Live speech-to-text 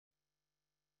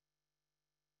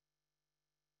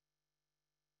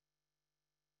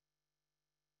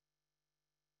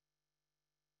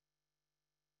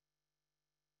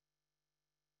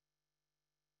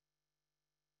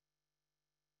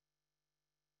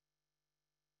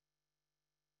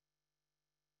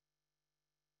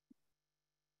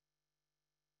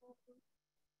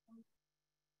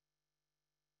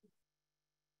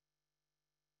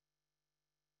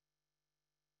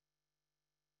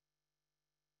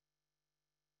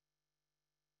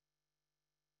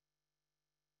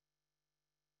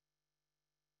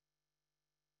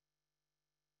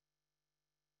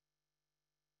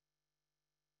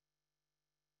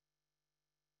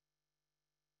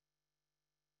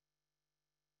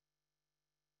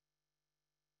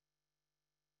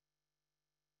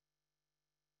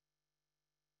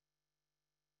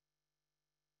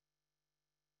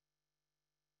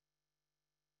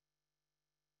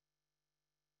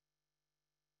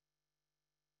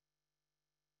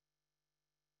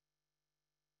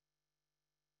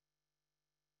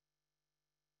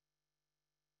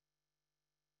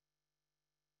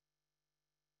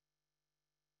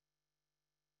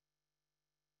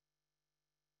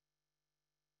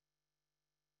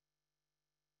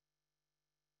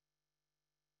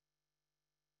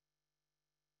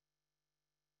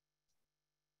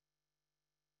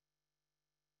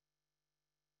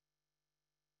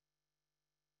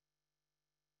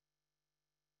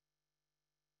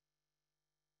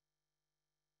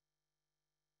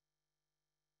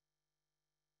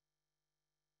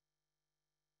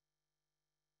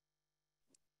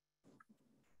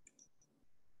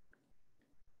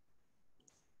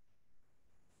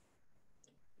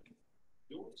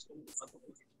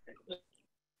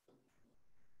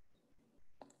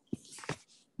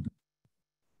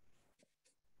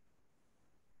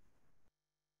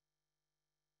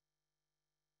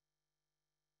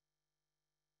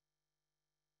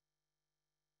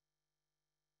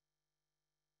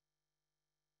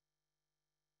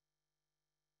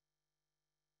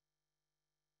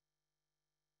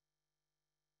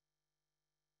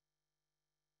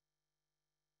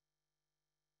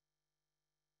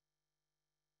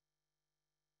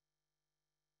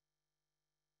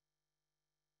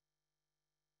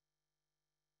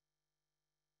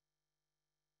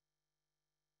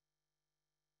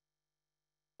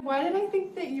Why did I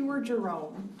think that you were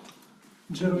Jerome?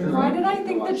 Jerome. Why did I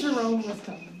think that Jerome was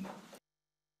coming?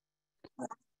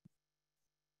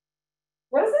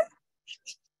 What is it?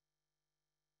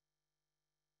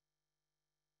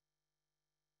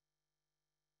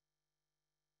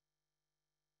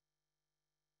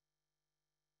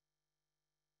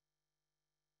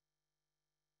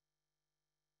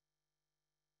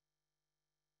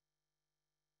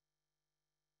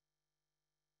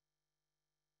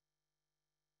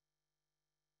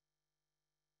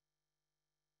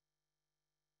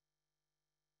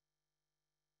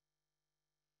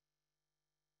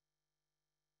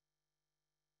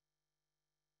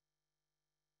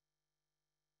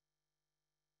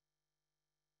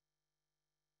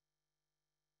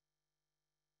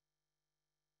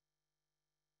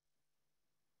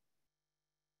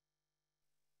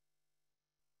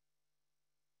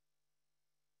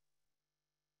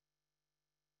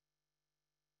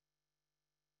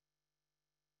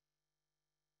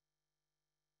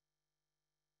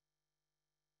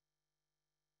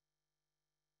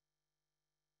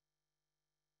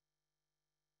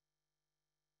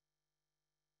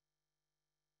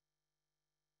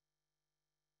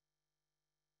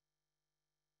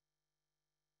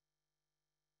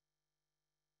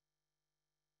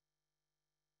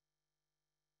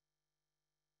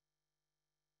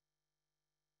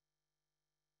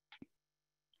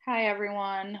 Hi,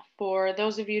 everyone. For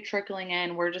those of you trickling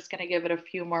in, we're just going to give it a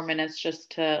few more minutes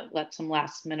just to let some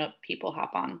last minute people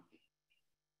hop on.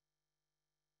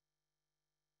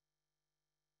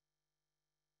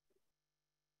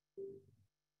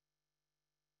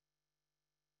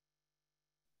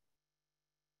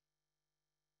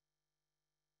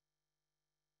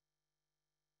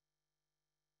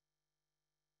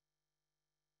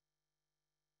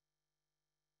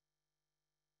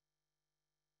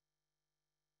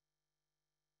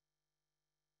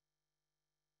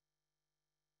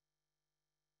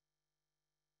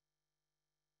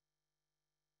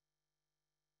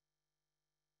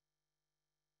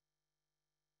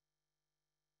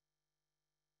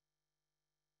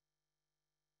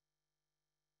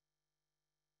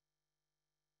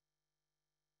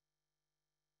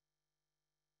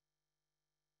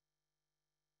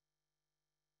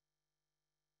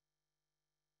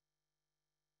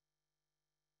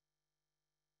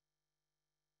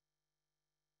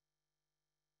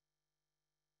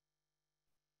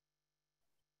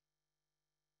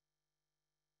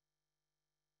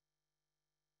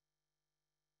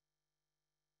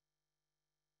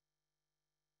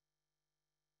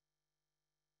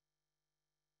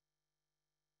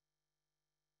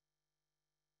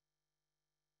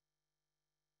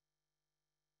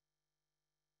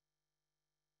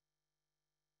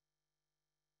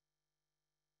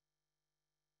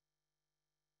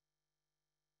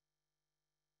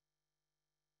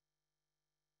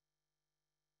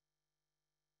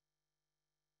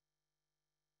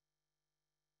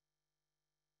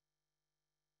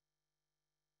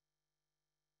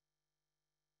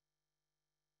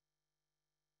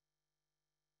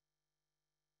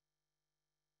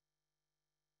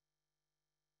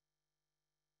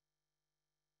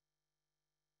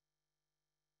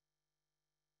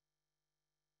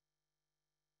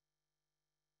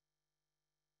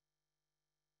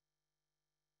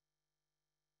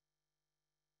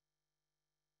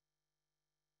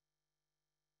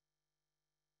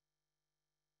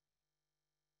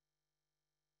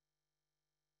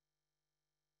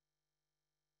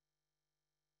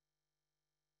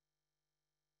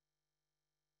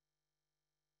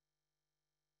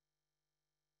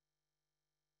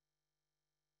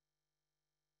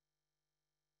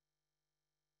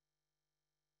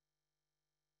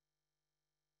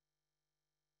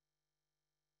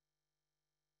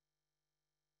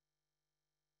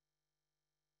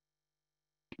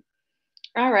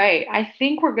 All right, I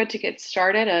think we're good to get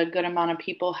started. A good amount of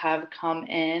people have come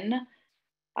in.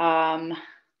 Um,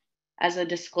 as a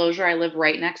disclosure, I live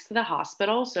right next to the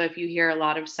hospital, so if you hear a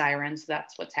lot of sirens,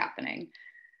 that's what's happening.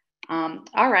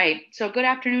 All right, so good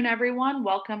afternoon, everyone.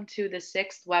 Welcome to the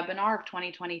sixth webinar of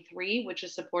 2023, which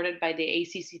is supported by the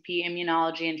ACCP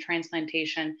Immunology and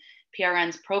Transplantation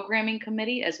PRN's Programming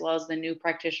Committee, as well as the New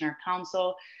Practitioner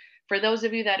Council. For those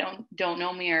of you that don't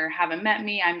know me or haven't met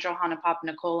me, I'm Johanna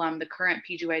Papanicola. I'm the current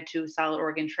PGY2 solid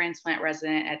organ transplant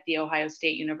resident at The Ohio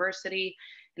State University,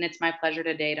 and it's my pleasure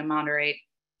today to moderate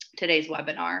today's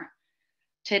webinar.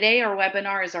 Today, our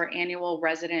webinar is our annual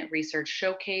resident research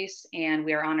showcase, and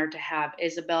we are honored to have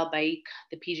Isabel Baik,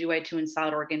 the PGY2 and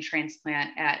solid organ transplant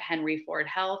at Henry Ford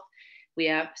Health. We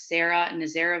have Sarah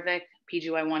Nazarevic,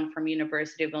 PGY1 from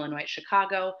University of Illinois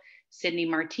Chicago, Sydney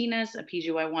Martinez, a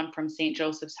PGY1 from St.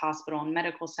 Joseph's Hospital and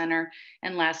Medical Center,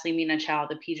 and lastly, Mina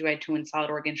Child, a PGY2 and solid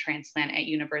organ transplant at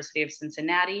University of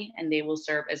Cincinnati, and they will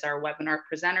serve as our webinar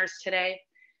presenters today.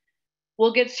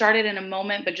 We'll get started in a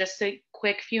moment, but just a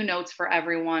quick few notes for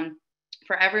everyone.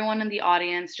 For everyone in the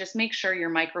audience, just make sure your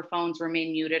microphones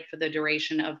remain muted for the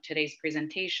duration of today's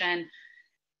presentation.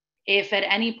 If at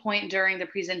any point during the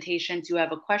presentations you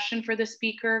have a question for the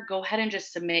speaker, go ahead and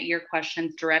just submit your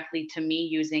questions directly to me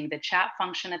using the chat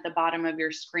function at the bottom of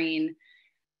your screen.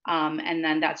 And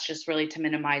then that's just really to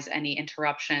minimize any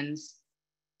interruptions.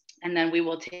 And then we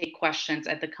will take questions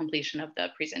at the completion of the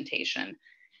presentation.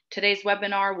 Today's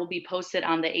webinar will be posted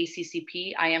on the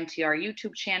ACCP IMTR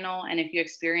YouTube channel, and if you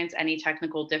experience any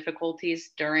technical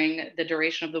difficulties during the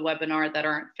duration of the webinar that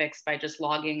aren't fixed by just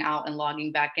logging out and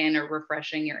logging back in or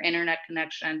refreshing your internet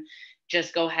connection,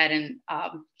 just go ahead and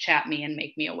chat me and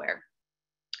make me aware.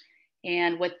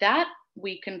 And with that,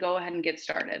 we can go ahead and get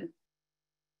started.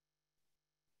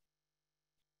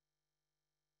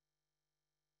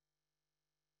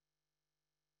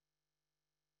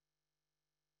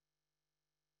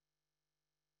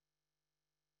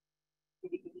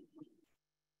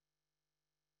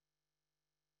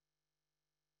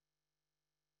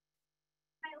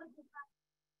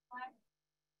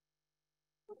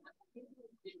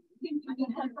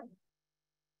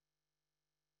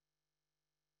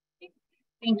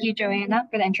 Thank you, Joanna,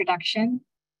 for the introduction.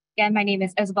 Again, my name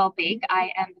is Isabel Baik.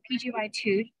 I am the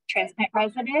PGY2 transplant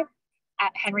resident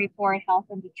at Henry Ford Health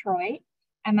in Detroit.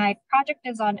 And my project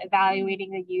is on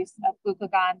evaluating the use of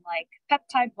glucagon-like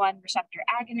peptide-1 receptor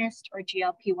agonist, or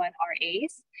GLP-1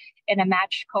 RAs, in a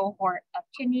matched cohort of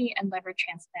kidney and liver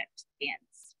transplant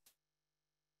recipients.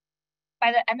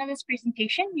 By the end of this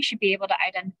presentation, you should be able to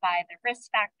identify the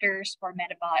risk factors for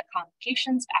metabolic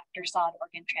complications after solid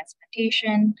organ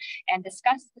transplantation and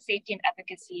discuss the safety and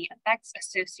efficacy effects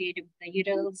associated with the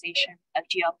utilization of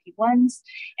GLP-1s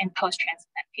in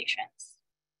post-transplant patients.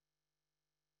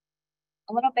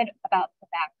 A little bit about the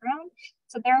background.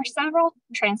 So there are several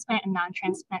transplant and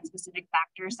non-transplant specific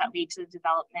factors that lead to the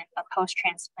development of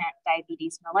post-transplant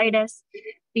diabetes mellitus.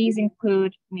 These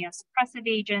include immunosuppressive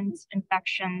agents,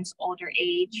 infections, older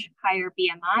age, higher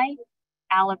BMI,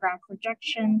 allograft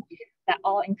rejection, that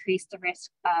all increase the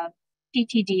risk of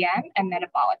PTDN and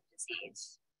metabolic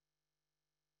disease.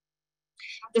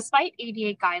 Despite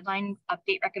ADA guideline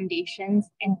update recommendations,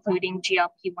 including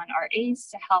GLP-1 RAs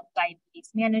to help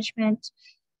diabetes management,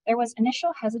 there was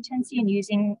initial hesitancy in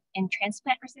using in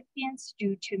transplant recipients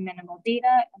due to minimal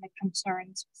data and the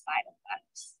concerns with side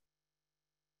effects.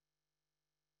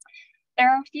 There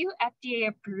are a few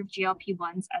FDA-approved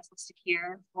GLP-1s as listed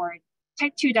here for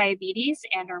type 2 diabetes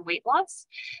and or weight loss.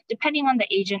 Depending on the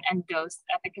agent and dose,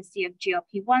 the efficacy of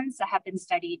GLP-1s that have been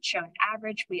studied show an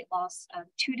average weight loss of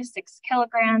 2 to 6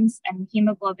 kilograms and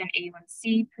hemoglobin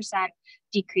A1C percent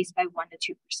decreased by 1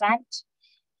 to 2%.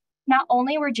 Not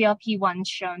only were GLP-1s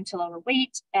shown to lower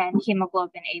weight and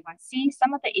hemoglobin A1C,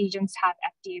 some of the agents have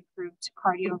FDA-approved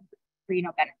cardiorenal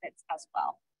benefits as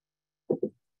well.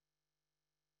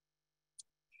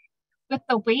 With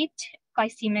the weight,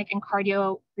 glycemic, and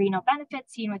cardiorenal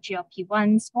benefits seen with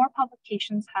GLP-1s, more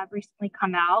publications have recently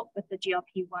come out with the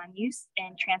GLP-1 use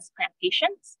in transplant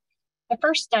patients. The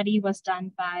first study was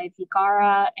done by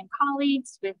Vigara and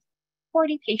colleagues with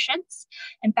 40 patients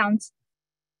and found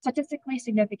statistically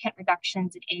significant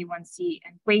reductions in A1C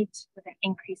and weight with an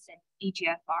increase in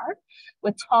eGFR,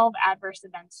 with 12 adverse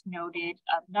events noted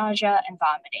of nausea and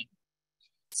vomiting.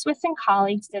 Swiss and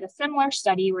colleagues did a similar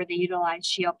study where they utilized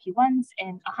GLP-1s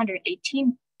in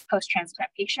 118 post-transplant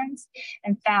patients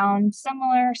and found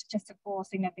similar statistical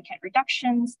significant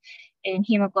reductions in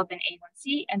hemoglobin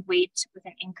A1C and weight with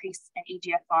an increase in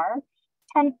eGFR.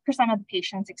 10% of the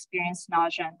patients experienced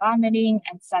nausea and vomiting,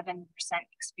 and 7%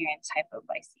 experienced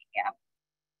hypoglycemia.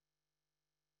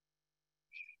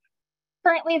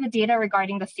 Currently, the data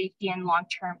regarding the safety and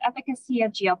long-term efficacy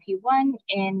of GLP-1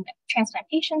 in transplant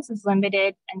patients is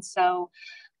limited, and so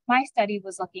my study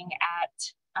was looking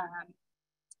at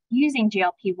using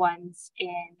GLP-1s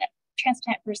in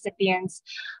transplant recipients,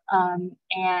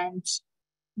 and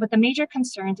with the major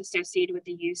concerns associated with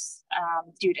the use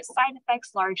due to side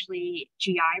effects, largely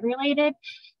GI related.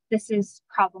 This is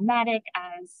problematic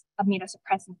as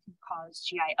immunosuppressants can cause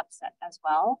GI upset as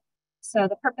well. So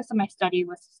the purpose of my study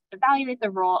was to evaluate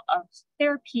the role of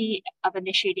therapy of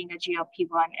initiating a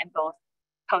GLP-1 in both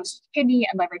post-kidney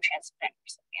and liver transplant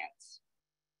recipients.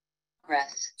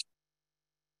 Chris.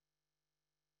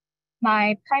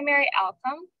 My primary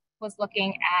outcome was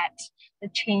looking at the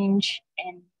change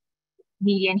in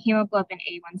median hemoglobin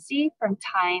A1C from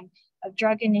time of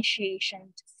drug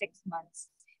initiation to 6 months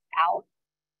out.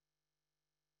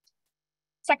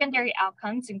 Secondary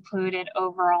outcomes included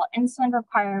overall insulin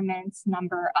requirements,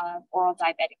 number of oral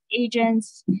diabetic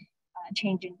agents,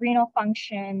 change in renal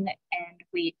function, and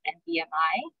weight and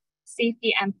BMI.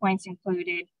 Safety endpoints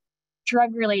included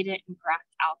drug-related and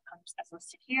graft outcomes as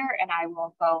listed here, and I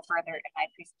will go further in my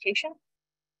presentation.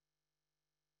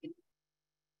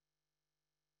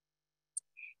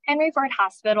 Henry Ford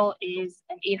Hospital is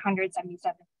an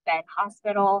 877-bed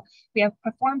hospital. We have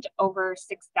performed over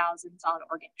 6,000 solid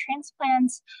organ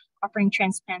transplants, offering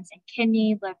transplants in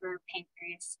kidney, liver,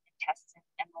 pancreas, intestine,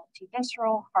 and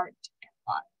multivisceral, heart, and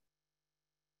lung.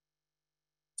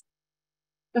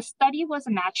 The study was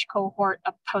a matched cohort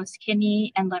of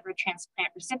post-kidney and liver transplant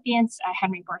recipients at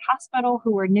Henry Ford Hospital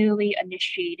who were newly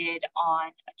initiated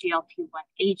on a GLP-1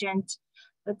 agent.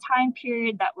 The time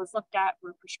period that was looked at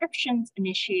were prescriptions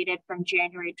initiated from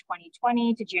January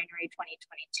 2020 to January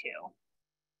 2022.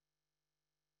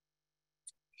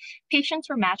 Patients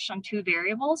were matched on 2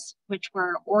 variables, which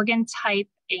were organ type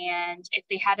and if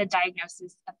they had a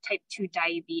diagnosis of type 2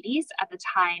 diabetes at the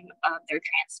time of their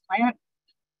transplant.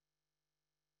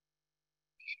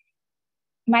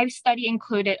 My study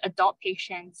included adult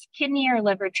patients, kidney or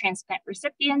liver transplant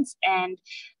recipients, and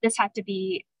this had to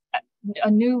be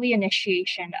a newly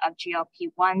initiation of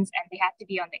GLP-1s, and they had to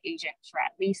be on the agent for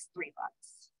at least 3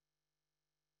 months.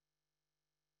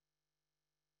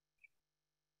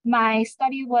 My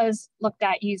study was looked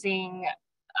at using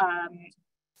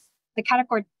the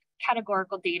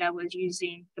categorical data was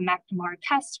using the McNamara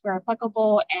test where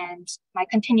applicable, and my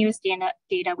continuous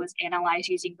data was analyzed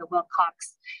using the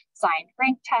Wilcox sign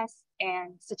rank test,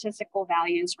 and statistical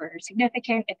values were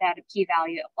significant if they had a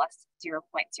p-value of less than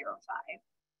 0.05.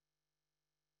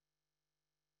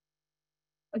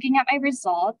 Looking at my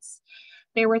results,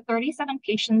 there were 37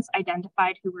 patients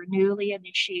identified who were newly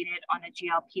initiated on a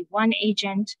GLP-1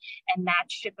 agent and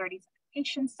matched to 37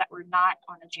 patients that were not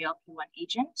on a GLP-1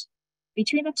 agent.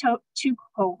 Between the 2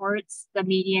 cohorts, the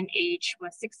median age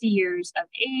was 60 years of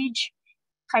age,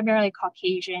 primarily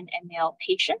Caucasian and male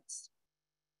patients.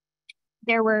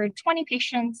 There were 20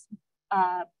 patients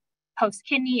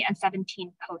post-kidney and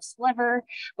 17 post-liver,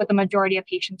 with the majority of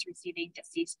patients receiving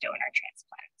deceased donor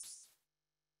transplants.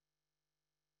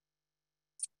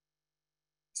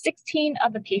 16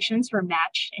 of the patients were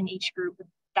matched in each group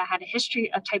that had a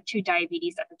history of type 2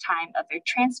 diabetes at the time of their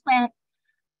transplant.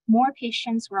 More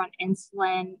patients were on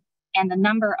insulin, and the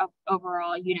number of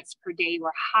overall units per day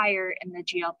were higher in the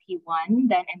GLP-1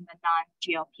 than in the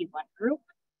non-GLP-1 group.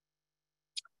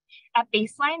 At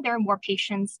baseline, there are more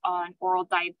patients on oral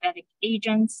diabetic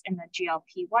agents in the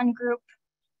GLP-1 group,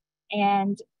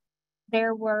 and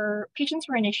patients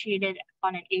were initiated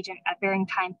on an agent at varying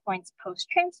time points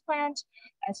post-transplant.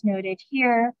 As noted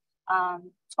here,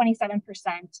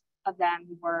 27% of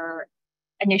them were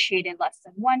initiated less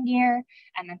than 1 year,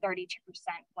 and then 32%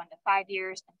 1 to 5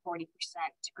 years, and 40%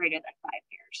 greater than 5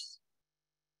 years.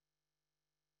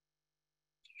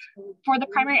 For the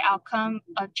primary outcome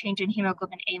of change in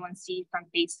hemoglobin A1C from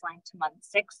baseline to month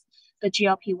 6, the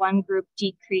GLP-1 group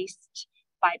decreased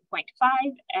by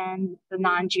 0.5, and the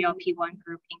non-GLP-1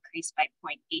 group increased by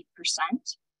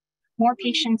 0.8%. More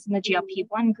patients in the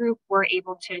GLP-1 group were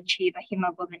able to achieve a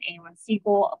hemoglobin A1C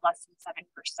goal of less than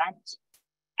 7%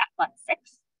 at month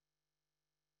 6.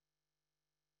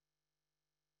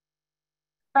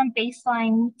 From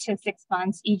baseline to 6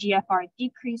 months, eGFR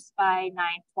decreased by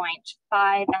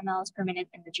 9.5 mLs per minute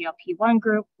in the GLP-1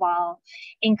 group, while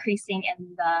increasing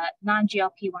in the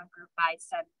non-GLP-1 group by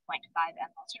 7.5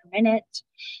 mLs per minute.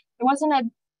 There wasn't a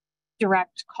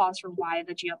direct cause for why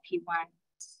the GLP-1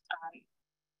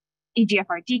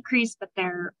 eGFR decreased, but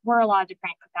there were a lot of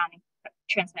different confounding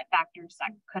transmit factors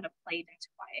that could have played into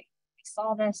why we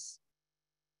saw this.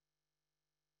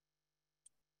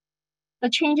 The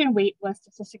change in weight was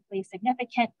statistically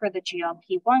significant for the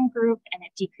GLP-1 group, and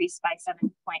it decreased by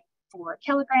 7.4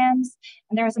 kilograms.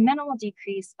 And there was a minimal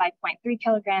decrease by 0.3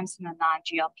 kilograms in the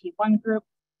non-GLP-1 group.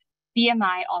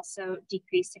 BMI also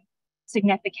decreased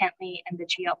significantly in the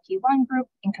GLP-1 group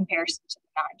in comparison to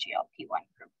the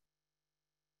non-GLP-1 group.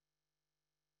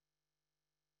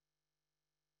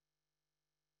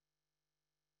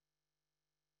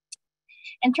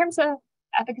 In terms of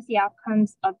efficacy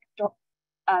outcomes of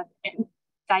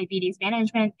diabetes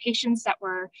management, patients that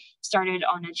were started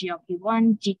on a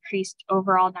GLP-1 decreased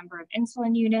overall number of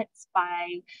insulin units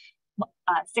by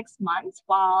 6 months,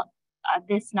 while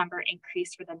this number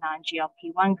increased for the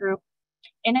non-GLP-1 group.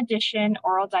 In addition,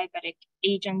 oral diabetic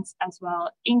agents as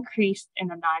well increased in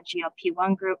the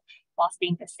non-GLP-1 group while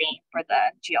staying the same for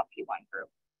the GLP-1 group.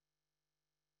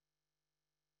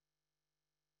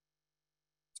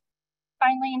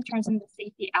 Finally, in terms of the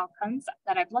safety outcomes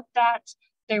that I've looked at,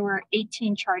 there were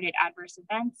 18 charted adverse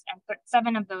events, and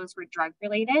 7 of those were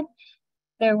drug-related.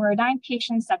 There were 9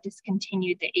 patients that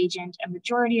discontinued the agent, and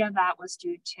majority of that was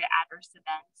due to adverse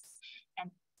events. And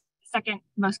the second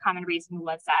most common reason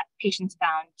was that patients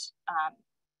found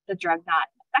the drug not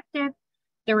effective.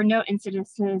 There were no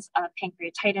incidences of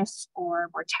pancreatitis or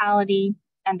mortality,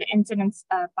 and the incidence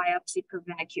of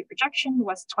biopsy-proven acute rejection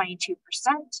was 22%.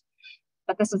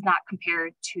 But this was not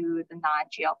compared to the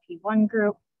non-GLP-1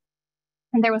 group.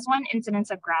 And there was 1 incidence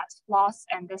of graft loss,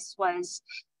 and this was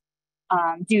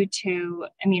due to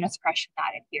immunosuppression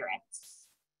not adherence.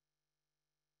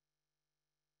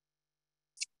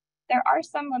 There are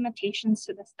some limitations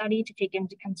to the study to take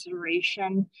into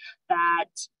consideration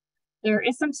that there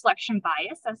is some selection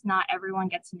bias, as not everyone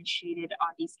gets initiated on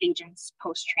these agents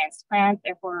post-transplant.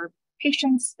 Therefore,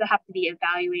 patients that have to be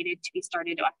evaluated to be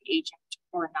started on the agent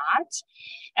or not.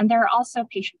 And there are also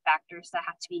patient factors that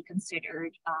have to be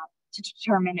considered to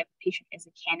determine if a patient is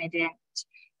a candidate.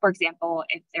 For example,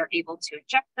 if they're able to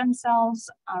inject themselves,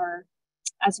 or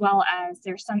as well as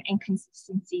there's some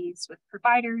inconsistencies with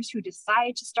providers who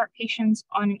decide to start patients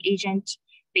on an agent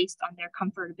based on their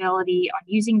comfortability on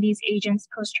using these agents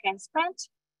post-transplant.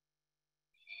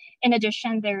 In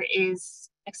addition, there is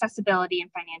accessibility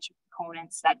and financial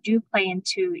components that do play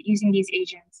into using these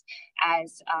agents,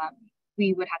 as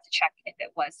we would have to check if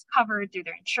it was covered through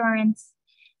their insurance.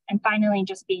 And finally,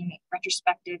 just being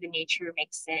retrospective in nature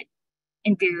makes it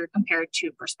inferior compared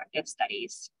to prospective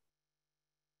studies.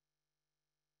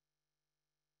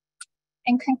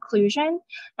 In conclusion,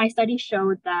 my study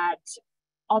showed that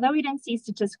although we didn't see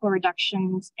statistical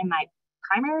reductions in my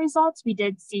primary results, we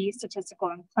did see statistical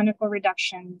and clinical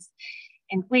reductions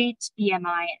in weight,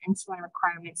 BMI, and insulin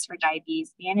requirements for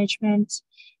diabetes management.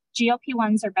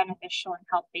 GLP-1s are beneficial in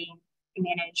helping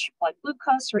manage blood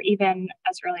glucose for even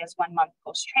as early as 1 month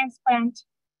post-transplant.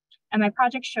 And my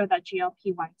project showed that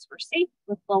GLP-1s were safe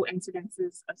with low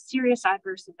incidences of serious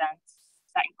adverse events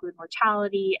that include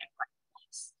mortality and graft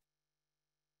loss.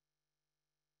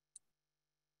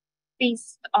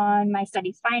 Based on my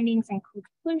study's findings and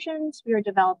conclusions, we are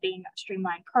developing a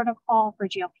streamlined protocol for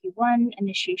GLP-1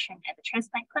 initiation in the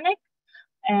transplant clinic.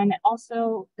 And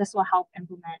also, this will help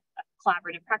implement a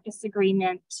collaborative practice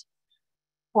agreement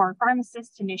for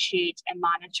pharmacists to initiate and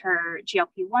monitor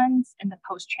GLP-1s in the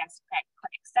post-transplant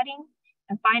clinic setting.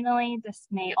 And finally, this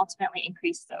may ultimately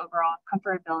increase the overall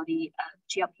comfortability of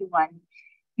GLP-1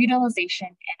 utilization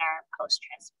in our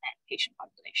post-transplant patient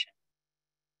population.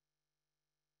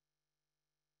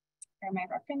 Here are my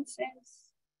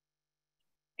references.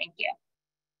 Thank you.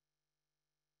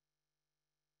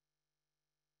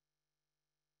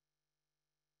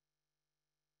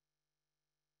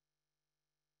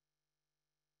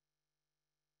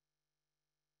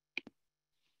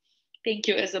 Thank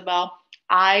you, Isabel.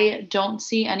 I don't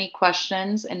see any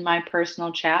questions in my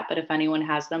personal chat, but if anyone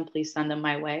has them, please send them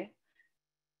my way.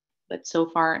 But so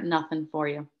far, nothing for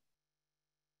you.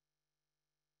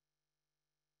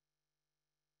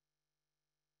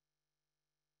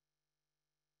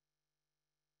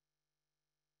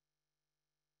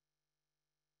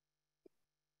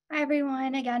 Hi,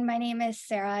 everyone. Again, my name is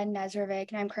Sarah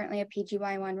Nezrovic, and I'm currently a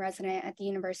PGY1 resident at the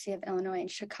University of Illinois in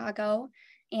Chicago.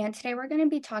 And today we're going to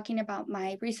be talking about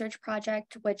my research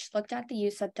project, which looked at the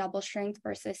use of double strength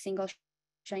versus single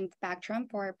strength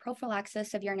Bactrim for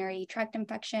prophylaxis of urinary tract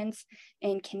infections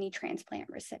in kidney transplant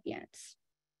recipients.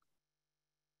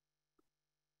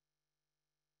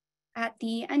 At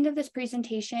the end of this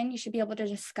presentation, you should be able to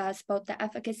discuss both the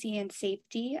efficacy and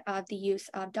safety of the use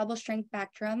of double strength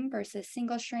Bactrim versus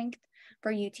single strength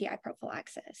for UTI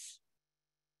prophylaxis.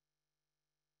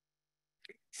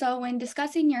 So when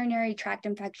discussing urinary tract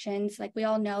infections, like we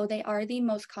all know, they are the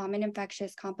most common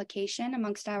infectious complication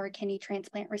amongst our kidney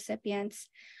transplant recipients,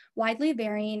 widely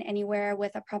varying anywhere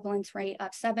with a prevalence rate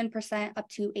of 7% up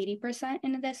to 80%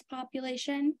 in this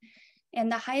population.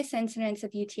 And the highest incidence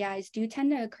of UTIs do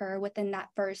tend to occur within that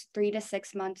first 3 to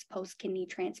 6 months post-kidney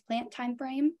transplant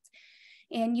timeframe.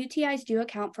 And UTIs do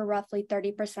account for roughly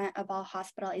 30% of all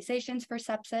hospitalizations for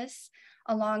sepsis,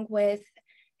 along with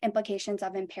implications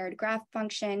of impaired graft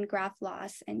function, graft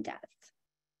loss, and death.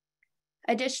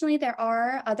 Additionally, there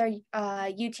are other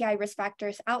UTI risk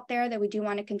factors out there that we do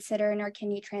want to consider in our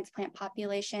kidney transplant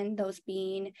population, those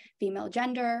being female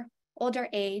gender, older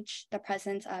age, the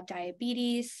presence of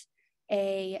diabetes,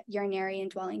 a urinary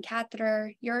indwelling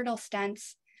catheter, ureteral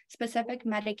stents, specific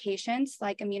medications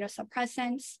like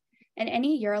immunosuppressants, and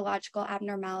any urological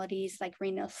abnormalities like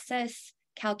renal cysts,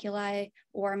 calculi,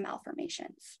 or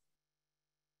malformations.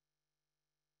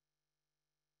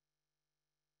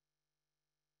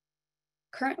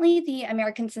 Currently, the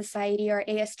American Society or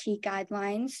AST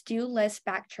guidelines do list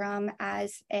Bactrim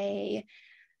as a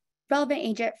relevant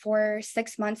agent for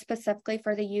 6 months, specifically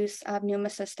for the use of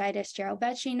pneumocystitis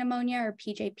jirovecii pneumonia or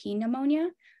PJP pneumonia.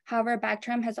 However,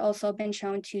 Bactrim has also been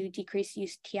shown to decrease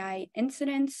UTI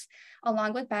incidence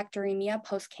along with bacteremia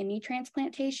post-kidney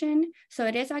transplantation. So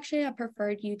it is actually a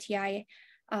preferred UTI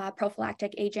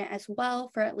prophylactic agent as well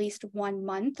for at least 1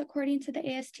 month, according to the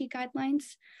AST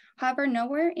guidelines. However,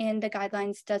 nowhere in the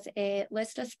guidelines does it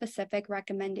list a specific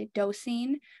recommended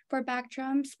dosing for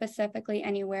Bactrim, specifically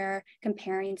anywhere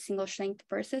comparing single strength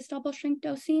versus double strength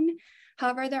dosing.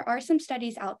 However, there are some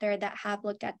studies out there that have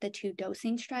looked at the 2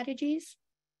 dosing strategies.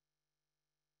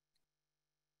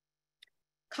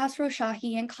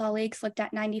 Khosrow-Shahi and colleagues looked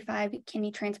at 95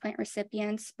 kidney transplant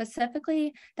recipients,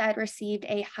 specifically that had received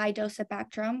a high dose of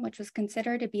Bactrim, which was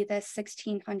considered to be the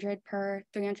 1600 per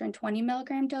 320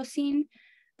 milligram dosing,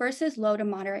 versus low to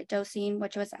moderate dosing,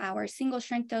 which was our single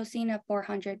strength dosing of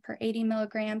 400 per 80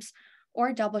 milligrams,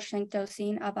 or double strength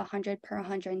dosing of 100 per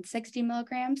 160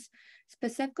 milligrams,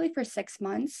 specifically for 6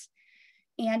 months.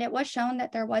 And it was shown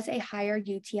that there was a higher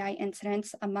UTI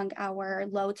incidence among our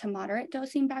low to moderate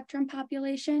dosing Bactrim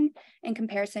population in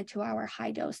comparison to our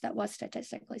high dose that was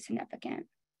statistically significant.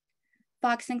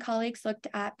 Fox and colleagues looked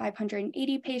at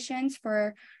 580 patients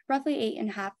for roughly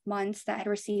 8.5 months that had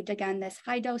received, again, this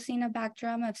high dosing of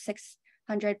Bactrim of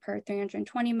 600 per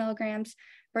 320 milligrams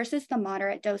versus the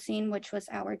moderate dosing, which was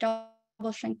our double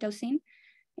strength dosing.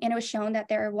 And it was shown that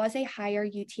there was a higher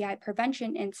UTI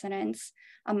prevention incidence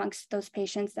amongst those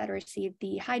patients that received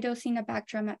the high dosing of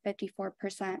Bactrim at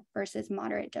 54% versus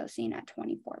moderate dosing at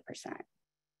 24%.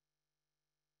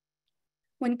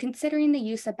 When considering the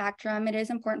use of Bactrim, it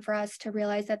is important for us to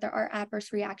realize that there are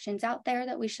adverse reactions out there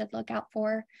that we should look out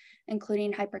for,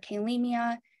 including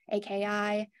hyperkalemia,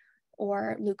 AKI,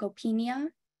 or leukopenia.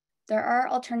 There are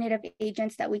alternative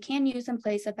agents that we can use in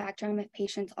place of Bactrim if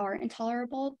patients are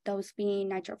intolerable, those being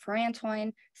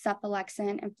nitrofurantoin,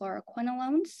 cephalexin, and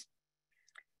fluoroquinolones.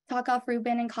 Talkoff,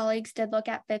 Rubin, and colleagues did look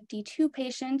at 52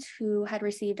 patients who had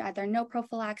received either no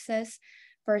prophylaxis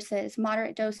versus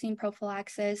moderate dosing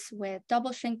prophylaxis with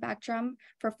double strength Bactrim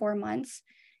for 4 months.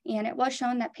 And it was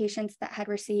shown that patients that had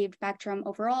received Bactrim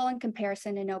overall in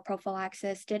comparison to no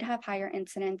prophylaxis did have higher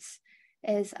incidence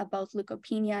of both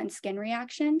leukopenia and skin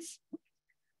reactions.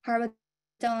 Harwood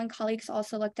and colleagues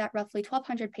also looked at roughly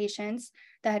 1,200 patients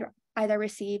that had either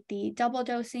received the double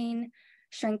dosing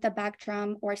strength of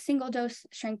Bactrim or single dose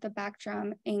strength of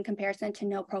Bactrim in comparison to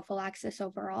no prophylaxis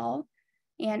overall.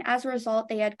 And as a result,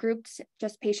 they had grouped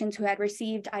just patients who had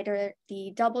received either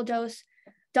the double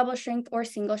strength or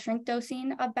single strength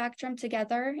dosing of Bactrim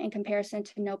together in comparison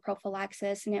to no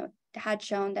prophylaxis. And it had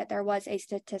shown that there was a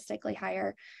statistically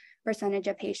higher percentage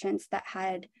of patients that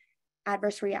had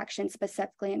adverse reactions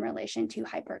specifically in relation to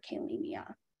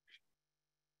hyperkalemia.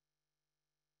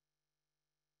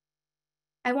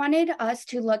 I wanted us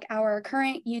to look our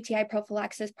current UTI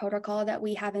prophylaxis protocol that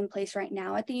we have in place right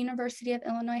now at the University of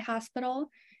Illinois Hospital.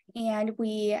 And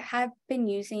we have been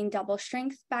using double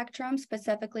strength Bactrim,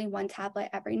 specifically 1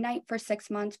 tablet every night for 6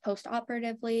 months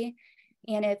post-operatively.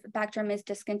 And if Bactrim is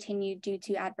discontinued due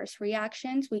to adverse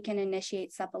reactions, we can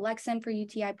initiate cephalexin for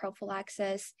UTI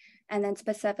prophylaxis. And then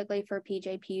specifically for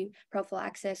PJP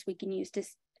prophylaxis, we can use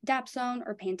dapsone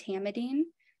or pentamidine.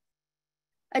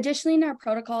 Additionally, in our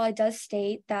protocol, it does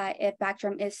state that if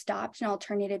Bactrim is stopped, an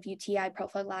alternative UTI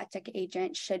prophylactic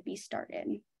agent should be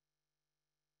started.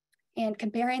 And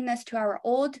comparing this to our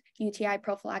old UTI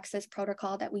prophylaxis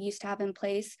protocol that we used to have in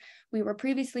place, we were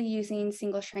previously using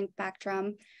single strength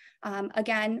Bactrim.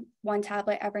 Again, 1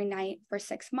 tablet every night for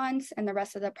 6 months, and the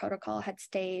rest of the protocol had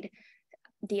stayed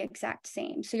the exact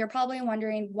same. So you're probably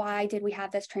wondering, why did we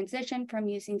have this transition from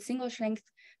using single strength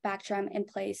Bactrim in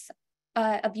place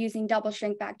of using double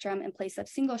strength Bactrim in place of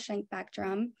single strength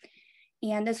Bactrim?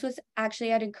 And this was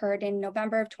actually had occurred in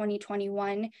November of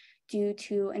 2021 due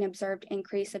to an observed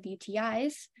increase of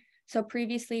UTIs. So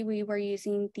previously we were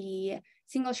using the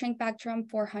single strength Bactrim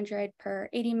 400 per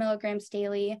 80 milligrams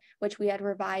daily, which we had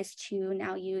revised to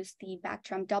now use the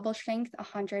Bactrim double strength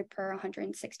 100 per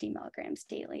 160 milligrams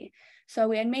daily. So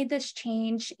we had made this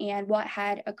change, and what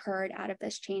had occurred out of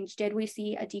this change? Did we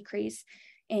see a decrease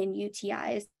in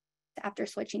UTIs after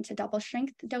switching to double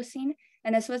strength dosing?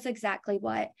 And this was exactly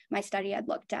what my study had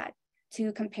looked at,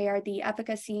 to compare the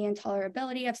efficacy and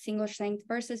tolerability of single strength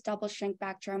versus double strength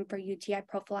Bactrim for UTI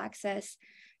prophylaxis,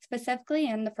 specifically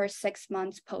in the first 6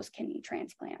 months post-kidney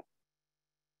transplant.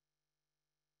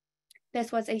 This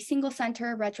was a single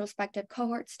center retrospective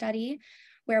cohort study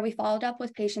where we followed up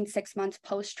with patients 6 months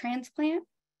post-transplant.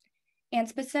 And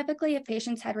specifically, if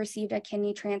patients had received a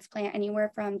kidney transplant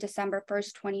anywhere from December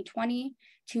 1st, 2020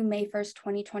 to May 1st,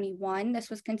 2021, this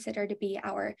was considered to be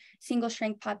our single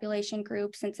strength population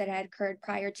group, since it had occurred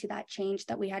prior to that change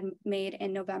that we had made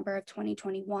in November of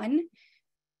 2021.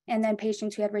 And then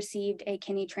patients who had received a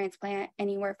kidney transplant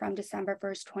anywhere from December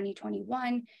 1st,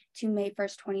 2021 to May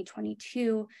 1st,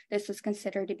 2022, this was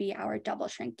considered to be our double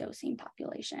strength dosing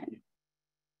population.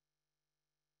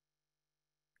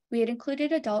 We had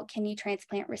included adult kidney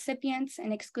transplant recipients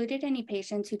and excluded any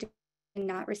patients who did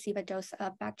not receive a dose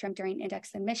of Bactrim during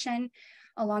index admission,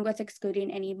 along with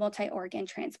excluding any multi-organ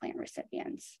transplant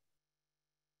recipients.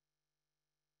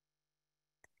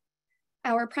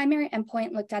 Our primary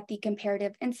endpoint looked at the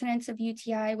comparative incidence of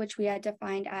UTI, which we had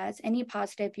defined as any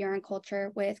positive urine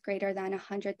culture with greater than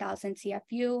 100,000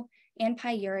 CFU and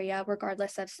pyuria,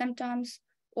 regardless of symptoms,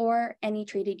 or any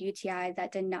treated UTI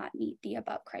that did not meet the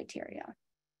above criteria.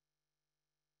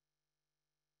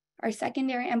 Our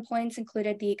secondary endpoints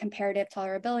included the comparative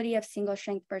tolerability of single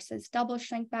strength versus double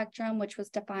strength Bactrim, which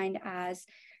was defined as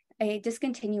a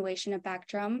discontinuation of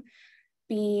Bactrim,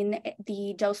 being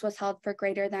the dose was held for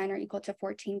greater than or equal to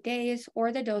 14 days,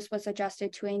 or the dose was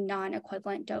adjusted to a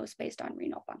non-equivalent dose based on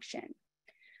renal function.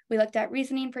 We looked at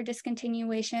reasoning for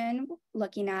discontinuation,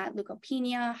 looking at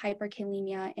leukopenia,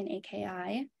 hyperkalemia, and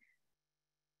AKI,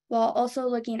 while also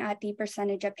looking at the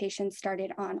percentage of patients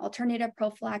started on alternative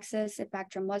prophylaxis if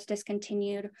Bactrim was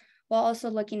discontinued, while also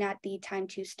looking at the time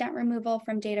to stent removal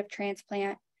from date of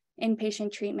transplant,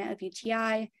 inpatient treatment of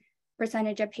UTI,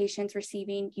 percentage of patients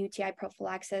receiving UTI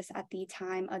prophylaxis at the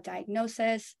time of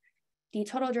diagnosis, the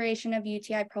total duration of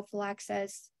UTI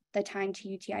prophylaxis, the time to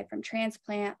UTI from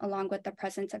transplant, along with the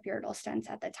presence of ureteral stents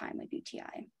at the time of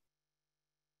UTI.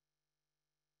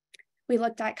 We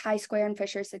looked at chi-square and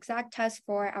Fisher's exact tests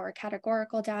for our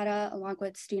categorical data, along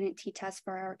with student t-tests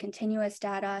for our continuous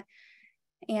data,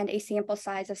 and a sample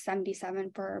size of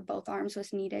 77 for both arms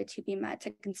was needed to be met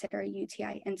to consider a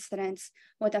UTI incidence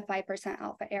with a 5%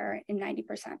 alpha error and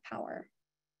 90% power.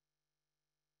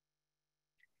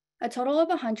 A total of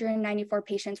 194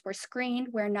 patients were screened,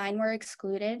 where 9 were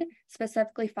excluded,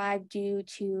 specifically 5 due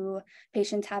to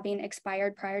patients having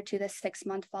expired prior to the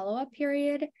 6-month follow-up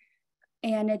period,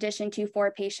 in addition to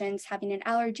 4 patients having an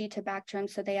allergy to Bactrim,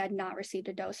 so they had not received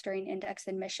a dose during index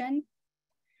admission.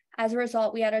 As a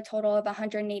result, we had a total of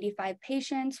 185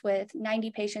 patients, with 90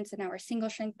 patients in our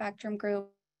single strength Bactrim group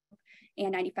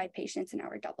and 95 patients in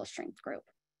our double strength group.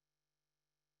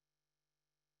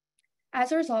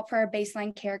 As a result, for our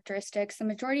baseline characteristics, the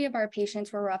majority of our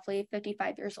patients were roughly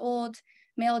 55 years old,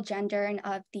 male gender, and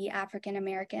of the African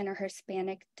American or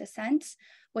Hispanic descent,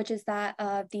 which is that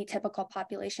of the typical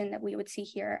population that we would see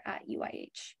here at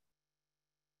UIH.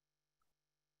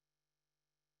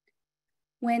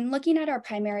 When looking at our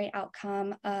primary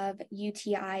outcome of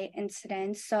UTI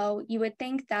incidence, so you would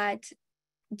think that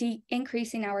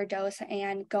increasing our dose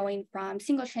and going from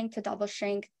single strength to double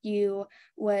strength, you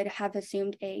would have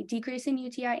assumed a decrease in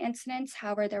UTI incidence.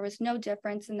 However, there was no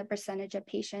difference in the percentage of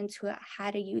patients who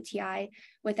had a UTI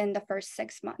within the first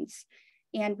 6 months.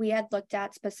 And we had looked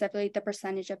at specifically the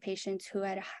percentage of patients who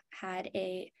had had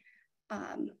a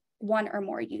 1 or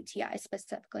more UTI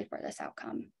specifically for this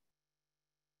outcome.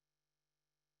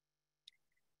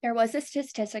 There was a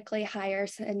statistically higher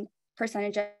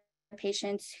percentage of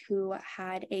patients who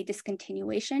had a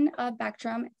discontinuation of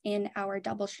Bactrim in our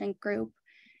double strength group.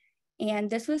 And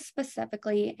this was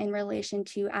specifically in relation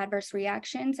to adverse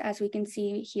reactions, as we can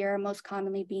see here, most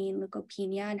commonly being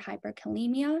leukopenia and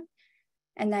hyperkalemia,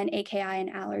 and then AKI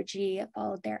and allergy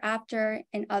followed thereafter,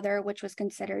 and other, which was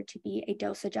considered to be a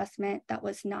dose adjustment that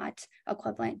was not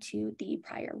equivalent to the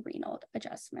prior renal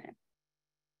adjustment.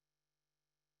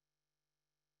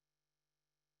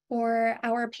 or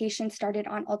our patients started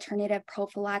on alternative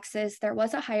prophylaxis, there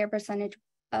was a higher percentage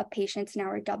of patients in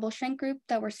our double shrink group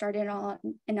that were started on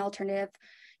an alternative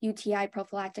UTI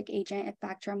prophylactic agent if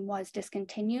Bactrim was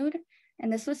discontinued.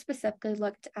 And this was specifically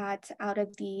looked at out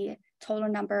of the total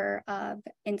number of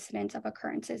incidents of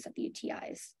occurrences of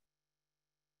UTIs.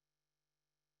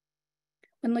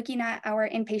 When looking at our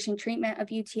inpatient treatment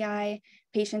of UTI,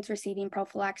 patients receiving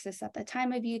prophylaxis at the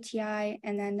time of UTI,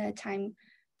 and then the time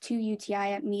to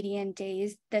UTI at median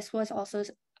days, this was also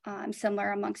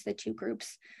similar amongst the two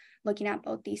groups, looking at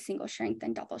both the single strength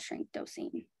and double strength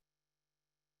dosing.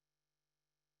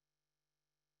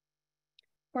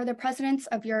 For the presence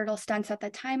of ureteral stents at the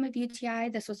time of UTI,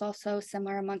 this was also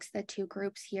similar amongst the two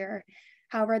groups here.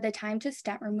 However, the time to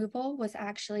stent removal was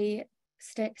actually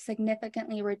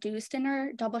significantly reduced in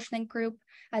our double stent group,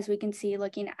 as we can see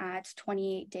looking at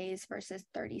 28 days versus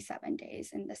 37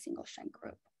 days in the single stent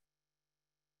group.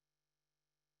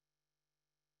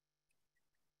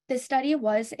 This study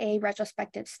was a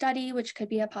retrospective study, which could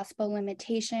be a possible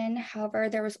limitation. However,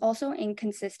 there was also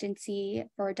inconsistency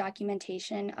for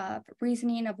documentation of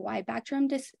reasoning of why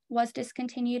Bactrim was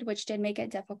discontinued, which did make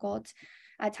it difficult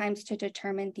at times to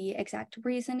determine the exact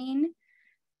reasoning.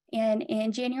 And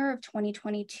in January of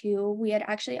 2022, we had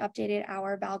actually updated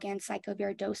our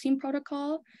valganciclovir dosing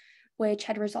protocol, which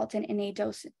had resulted in a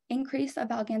dose increase of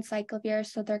valganciclovir.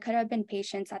 So there could have been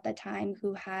patients at the time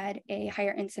who had a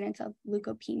higher incidence of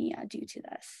leukopenia due to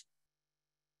this.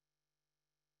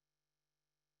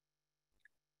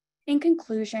 In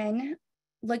conclusion,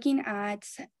 looking at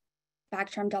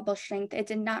Bactrim double strength, it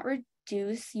did not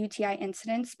reduce UTI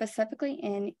incidence, specifically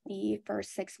in the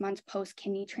first 6 months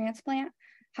post-kidney transplant.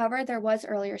 However, there was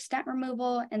earlier stent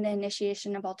removal and the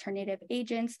initiation of alternative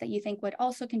agents that you think would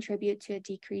also contribute to a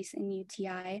decrease in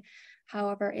UTI.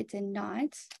 However, it did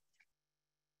not.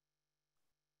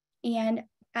 And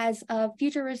as of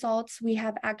future results, we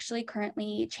have actually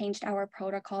currently changed our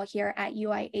protocol here at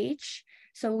UIH.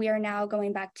 So we are now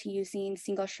going back to using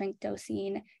single strength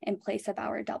dosing in place of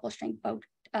our double strength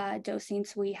dosing.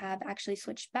 So we have actually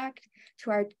switched back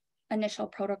to our initial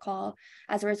protocol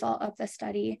as a result of the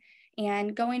study.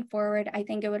 And going forward, I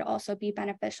think it would also be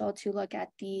beneficial to look at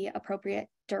the appropriate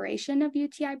duration of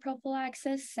UTI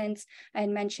prophylaxis, since I had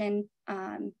mentioned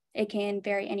it can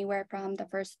vary anywhere from the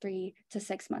first 3 to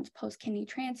 6 months post-kidney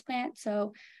transplant.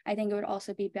 So I think it would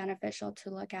also be beneficial to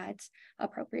look at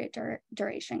appropriate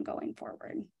duration going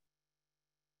forward.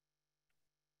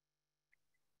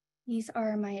 These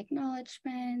are my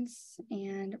acknowledgements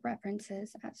and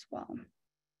references as well.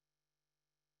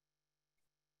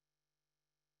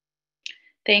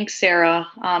 Thanks, Sarah.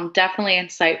 Definitely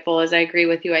insightful. As I agree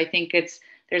with you, I think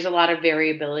there's a lot of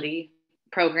variability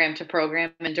program to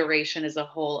program, and duration is a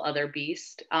whole other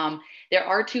beast. There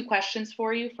are 2 questions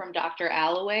for you from Dr.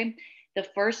 Alloway. The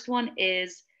first one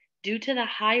is, due to the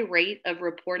high rate of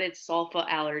reported sulfa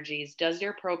allergies, does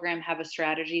your program have a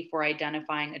strategy for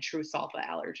identifying a true sulfa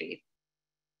allergy?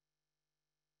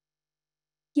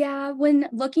 Yeah, when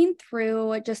looking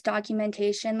through just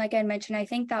documentation, like I mentioned, I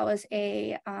think that was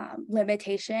a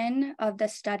limitation of the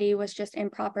study, was just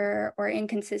improper or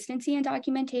inconsistency in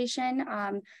documentation.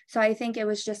 So I think it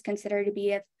was just considered to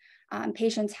be if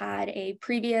patients had a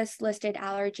previous listed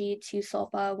allergy to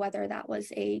sulfa, whether that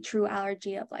was a true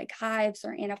allergy of like hives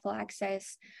or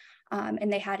anaphylaxis, and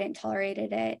they hadn't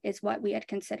tolerated it, is what we had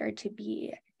considered to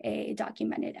be a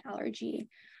documented allergy.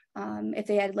 If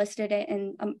they had listed it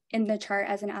in the chart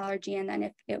as an allergy, and then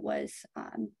if it was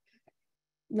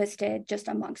listed just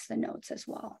amongst the notes as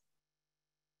well.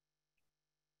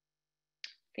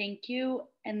 Thank you.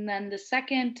 And then the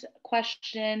second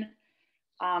question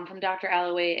from Dr.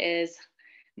 Alloway is,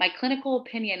 my clinical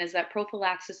opinion is that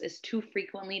prophylaxis is too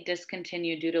frequently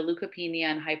discontinued due to leukopenia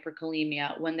and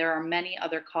hyperkalemia when there are many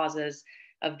other causes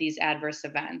of these adverse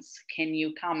events. Can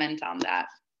you comment on that?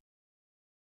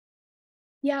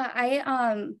 Yeah,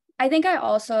 I think I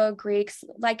also agree.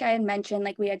 Like I had mentioned,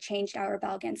 like we had changed our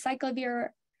valganciclovir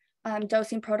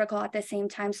dosing protocol at the same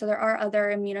time. So there are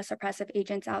other immunosuppressive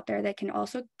agents out there that can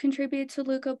also contribute to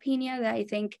leukopenia that I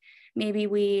think maybe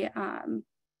we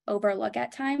overlook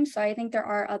at times. So I think there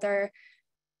are other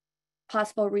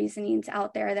possible reasonings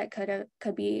out there that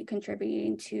could be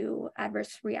contributing to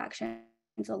adverse reactions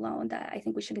alone that I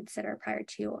think we should consider prior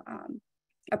to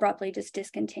abruptly just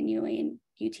discontinuing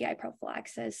UTI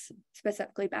prophylaxis,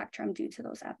 specifically Bactrim, due to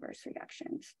those adverse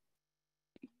reactions.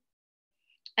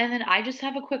 And then I just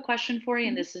have a quick question for you,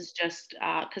 and this is just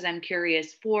because I'm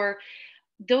curious. For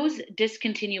those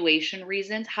discontinuation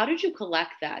reasons, how did you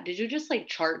collect that? Did you just like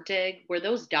chart dig? Were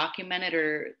those documented,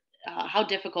 or how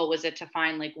difficult was it to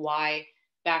find like why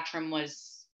Bactrim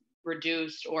was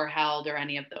reduced or held or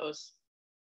any of those?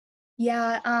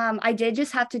 Yeah, I did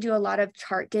just have to do a lot of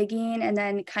chart digging and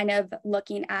then kind of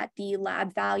looking at the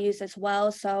lab values as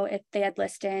well. So if they had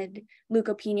listed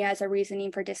leukopenia as a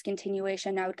reasoning for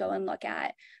discontinuation, I would go and look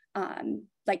at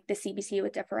like the CBC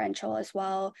with differential as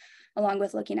well, along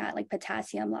with looking at like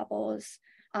potassium levels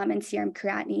and serum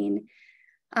creatinine.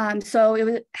 So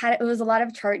it was a lot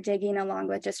of chart digging along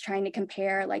with just trying to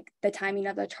compare like the timing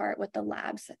of the chart with the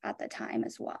labs at the time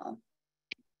as well.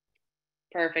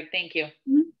 Perfect, thank you.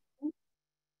 Mm-hmm.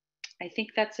 I think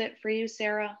that's it for you,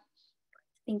 Sarah.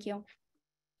 Thank you.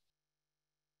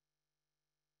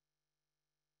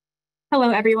 Hello,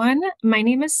 everyone. My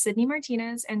name is Sydney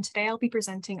Martinez, and today I'll be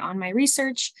presenting on my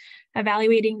research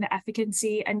evaluating the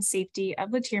efficacy and safety of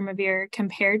letermovir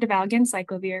compared to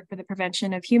valganciclovir for the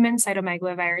prevention of human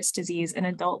cytomegalovirus disease in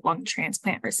adult lung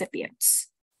transplant recipients.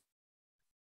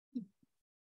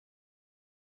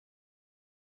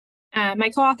 My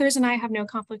co-authors and I have no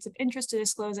conflicts of interest to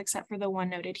disclose except for the one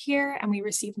noted here, and we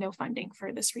received no funding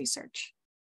for this research.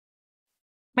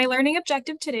 My learning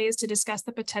objective today is to discuss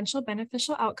the potential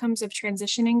beneficial outcomes of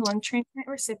transitioning lung transplant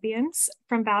recipients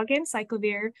from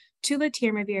valganciclovir to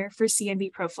letermovir for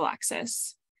CMV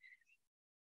prophylaxis.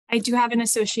 I do have an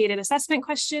associated assessment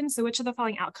question. So which of the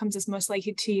following outcomes is most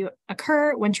likely to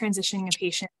occur when transitioning a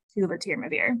patient to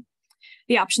letermovir?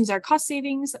 The options are cost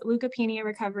savings, leukopenia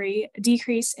recovery,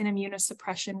 decrease in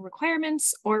immunosuppression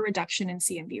requirements, or reduction in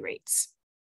CMV rates.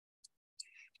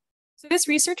 So this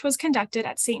research was conducted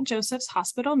at St. Joseph's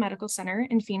Hospital Medical Center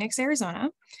in Phoenix, Arizona.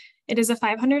 It is a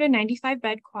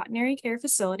 595-bed quaternary care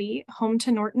facility home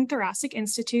to Norton Thoracic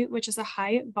Institute, which is a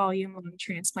high-volume lung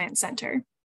transplant center.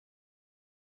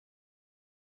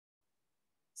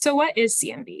 So what is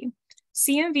CMV?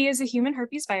 CMV is a human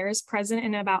herpes virus present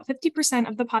in about 50%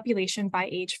 of the population by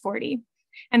age 40,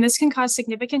 and this can cause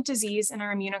significant disease in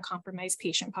our immunocompromised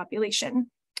patient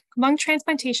population. Lung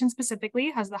transplantation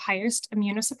specifically has the highest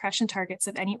immunosuppression targets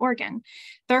of any organ,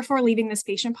 therefore leaving this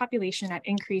patient population at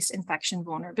increased infection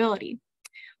vulnerability.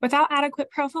 Without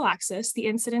adequate prophylaxis, the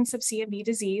incidence of CMV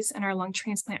disease in our lung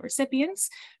transplant recipients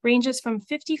ranges from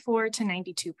 54 to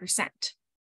 92%.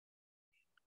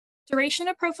 Duration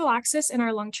of prophylaxis in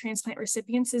our lung transplant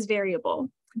recipients is variable.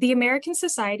 The American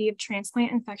Society of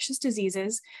Transplant Infectious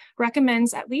Diseases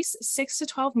recommends at least 6 to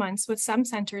 12 months, with some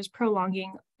centers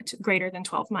prolonging to greater than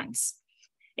 12 months.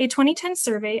 A 2010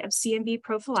 survey of CMV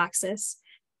prophylaxis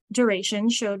duration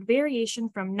showed variation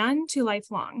from none to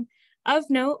lifelong. Of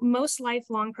note, most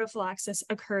lifelong prophylaxis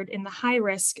occurred in the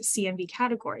high-risk CMV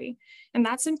category. And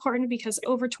that's important because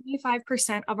over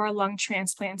 25% of our lung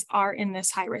transplants are in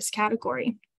this high-risk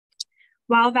category.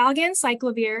 While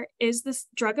valganciclovir is the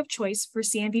drug of choice for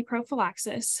CMV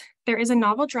prophylaxis, there is a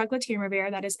novel drug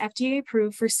letermovir that is FDA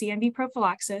approved for CMV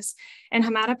prophylaxis and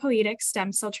hematopoietic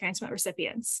stem cell transplant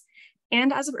recipients.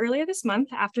 And as of earlier this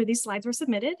month, after these slides were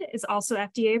submitted, is also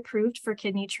FDA approved for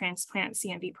kidney transplant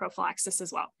CMV prophylaxis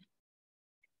as well.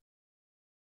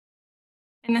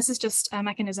 And this is just a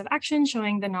mechanism of action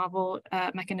showing the novel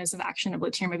mechanism of action of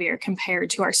letermovir compared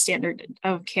to our standard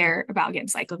of care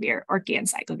valganciclovir or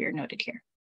ganciclovir noted here.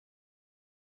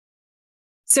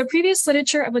 So previous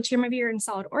literature of letermovir in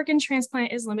solid organ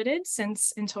transplant is limited,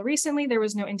 since until recently there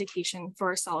was no indication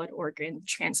for solid organ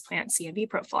transplant CMV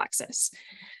prophylaxis.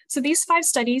 So these 5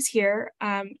 studies here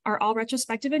are all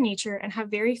retrospective in nature and have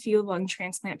very few lung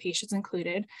transplant patients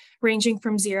included, ranging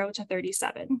from 0 to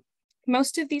 37.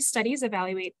 Most of these studies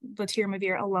evaluate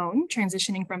letermovir alone,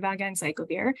 transitioning from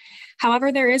valganciclovir.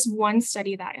 However, there is one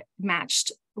study that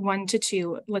matched 1 to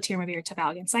 2 letermovir to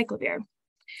valganciclovir.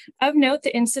 Of note,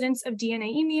 the incidence of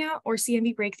DNAemia or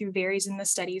CMV breakthrough varies in the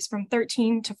studies from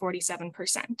 13 to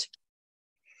 47%.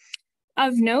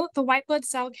 Of note, the white blood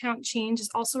cell count change is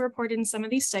also reported in some of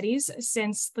these studies,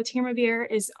 since letermovir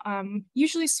is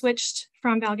usually switched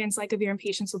from valganciclovir in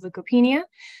patients with leukopenia.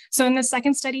 So in the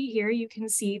second study here, you can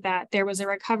see that there was a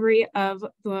recovery of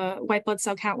the white blood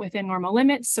cell count within normal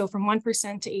limits, so from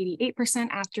 1% to 88%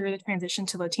 after the transition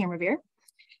to letermovir.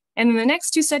 And in the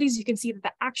next 2 studies, you can see that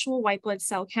the actual white blood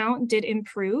cell count did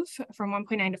improve from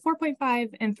 1.9 to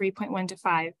 4.5 and 3.1 to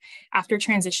 5 after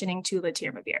transitioning to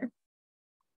letermovir.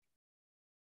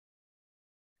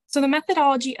 So the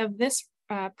methodology of this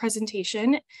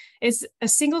presentation is a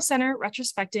single center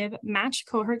retrospective matched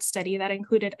cohort study that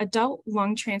included adult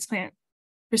lung transplant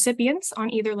recipients on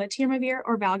either letermovir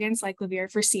or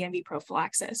valganciclovir for CMV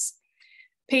prophylaxis.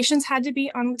 Patients had to be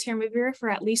on letermovir for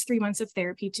at least 3 months of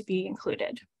therapy to be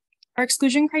included. Our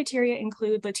exclusion criteria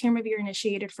include letermovir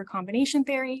initiated for combination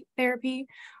therapy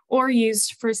or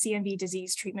used for CMV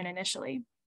disease treatment initially.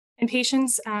 And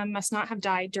patients must not have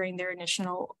died during their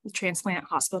initial transplant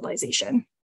hospitalization.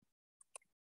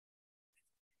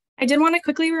 I did want to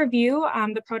quickly review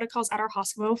the protocols at our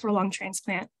hospital for lung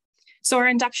transplant. So our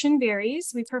induction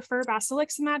varies. We prefer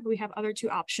basiliximab, but we have other two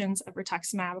options of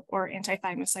rituximab or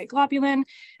antithymocyte globulin,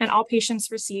 and all patients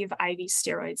receive IV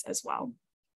steroids as well.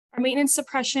 Our maintenance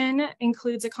suppression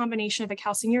includes a combination of a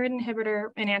calcineurin inhibitor,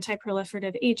 an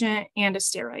antiproliferative agent, and a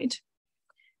steroid.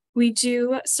 We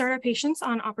do start our patients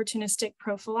on opportunistic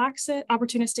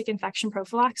infection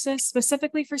prophylaxis.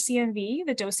 Specifically for CMV,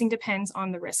 the dosing depends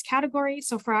on the risk category.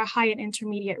 So for our high and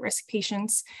intermediate risk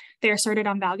patients, they are started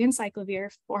on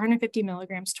valganciclovir 450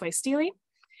 milligrams twice daily.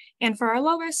 And for our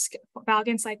low risk,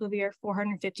 valganciclovir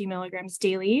 450 milligrams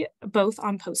daily, both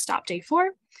on post-op day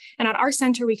 4. And at our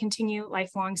center, we continue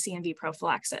lifelong CMV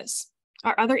prophylaxis.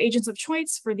 Our other agents of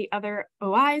choice for the other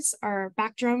OIs are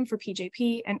Bactrim for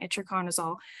PJP and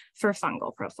itraconazole for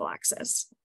fungal prophylaxis.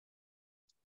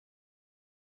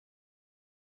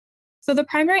 So the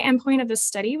primary endpoint of this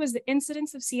study was the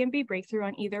incidence of CMV breakthrough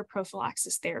on either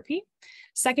prophylaxis therapy.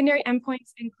 Secondary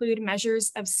endpoints include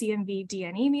measures of CMV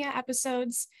deanemia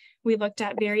episodes. We looked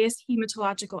at various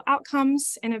hematological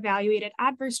outcomes and evaluated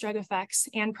adverse drug effects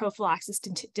and prophylaxis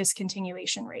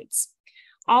discontinuation rates.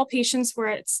 All patients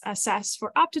were assessed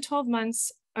for up to 12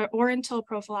 months or until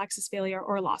prophylaxis failure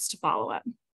or loss to follow-up.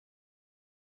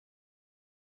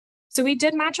 So we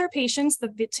did match our patients, the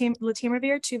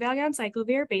letermovir to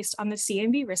valganciclovir based on the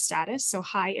CMV risk status, so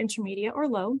high, intermediate, or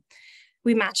low.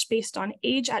 We matched based on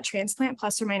age at transplant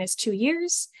plus or minus 2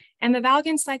 years, and the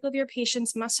valganciclovir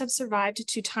patients must have survived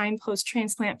to time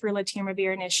post-transplant for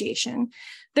letermovir initiation.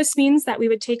 This means that we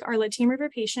would take our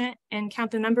letermovir patient and count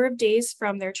the number of days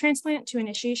from their transplant to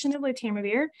initiation of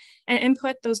letermovir and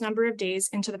input those number of days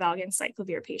into the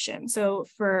valganciclovir patient. So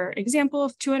for example,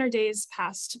 if 200 days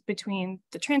passed between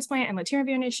the transplant and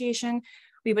letermovir initiation,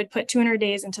 we would put 200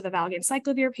 days into the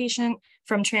valganciclovir patient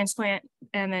from transplant,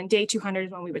 and then day 200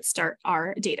 is when we would start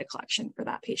our data collection for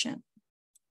that patient.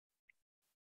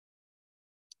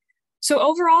 So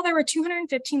overall, there were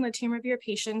 215 letermovir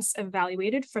patients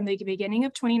evaluated from the beginning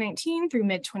of 2019 through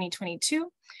mid-2022.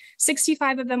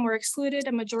 65 of them were excluded,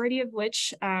 a majority of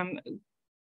which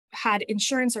had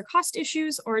insurance or cost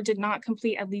issues or did not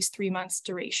complete at least 3 months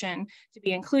duration to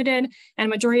be included. And a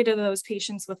majority of those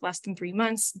patients with less than 3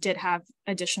 months did have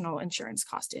additional insurance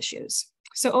cost issues.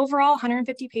 So overall,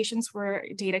 150 patients were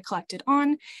data collected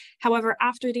on. However,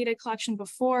 after data collection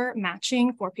before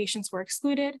matching, 4 patients were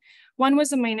excluded. 1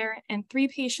 was a minor and 3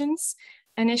 patients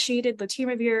initiated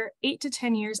letermovir 8 to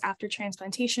 10 years after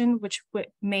transplantation, which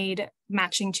made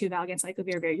matching to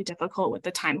valganciclovir very difficult with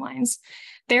the timelines.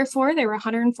 Therefore, there were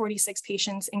 146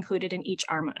 patients included in each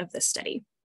arm of this study.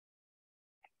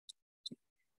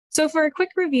 So for a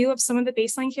quick review of some of the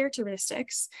baseline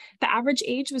characteristics, the average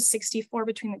age was 64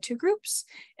 between the 2 groups,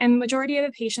 and the majority of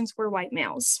the patients were white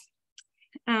males.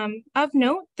 Of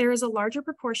note, there is a larger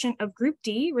proportion of group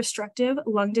D, restrictive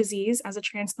lung disease, as a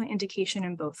transplant indication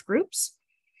in both groups.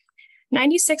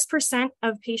 96%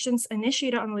 of patients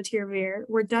initiated on letermovir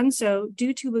were done so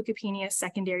due to leukopenia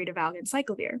secondary to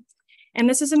valganciclovir. And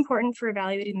this is important for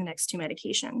evaluating the next 2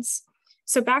 medications.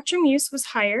 So Bactrim use was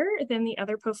higher than the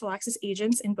other prophylaxis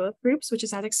agents in both groups, which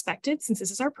is as expected since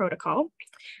this is our protocol.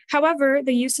 However,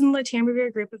 the use in the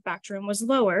letermovir group of Bactrim was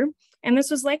lower, and this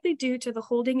was likely due to the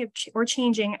holding of or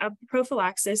changing of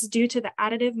prophylaxis due to the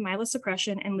additive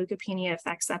myelosuppression and leukopenia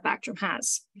effects that Bactrim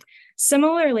has.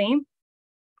 Similarly,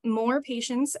 more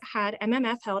patients had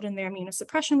MMF held in their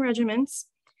immunosuppression regimens,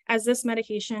 as this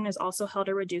medication is also held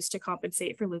or reduced to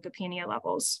compensate for leukopenia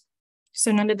levels.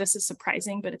 So none of this is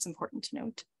surprising, but it's important to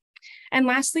note. And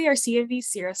lastly, our CMV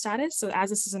serostatus. So as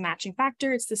this is a matching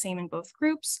factor, it's the same in both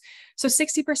groups. So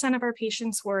 60% of our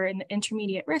patients were in the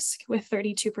intermediate risk, with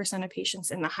 32% of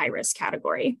patients in the high risk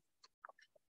category.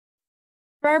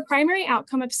 For our primary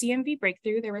outcome of CMV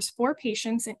breakthrough, there was 4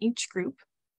 patients in each group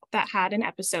that had an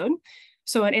episode.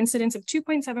 So an incidence of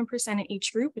 2.7% in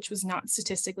each group, which was not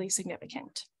statistically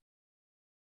significant.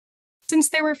 Since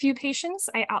there were few patients,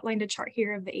 I outlined a chart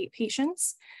here of the 8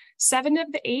 patients. 7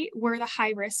 of the 8 were the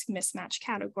high-risk mismatch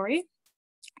category.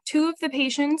 2 of the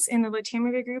patients in the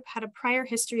letermovir group had a prior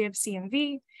history of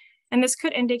CMV, and this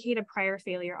could indicate a prior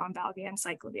failure on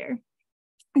valganciclovir.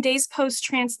 Days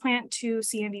post-transplant to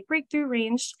CMV breakthrough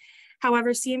ranged.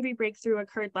 However, CMV breakthrough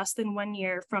occurred less than 1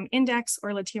 year from index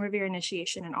or letermovir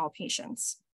initiation in all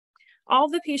patients. All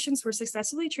of the patients were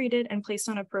successfully treated and placed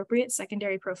on appropriate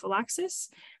secondary prophylaxis,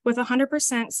 with 100%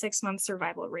 6-month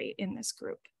survival rate in this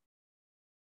group.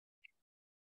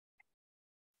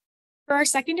 For our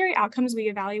secondary outcomes, we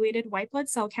evaluated white blood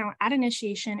cell count at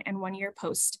initiation and 1 year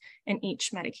post in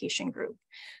each medication group.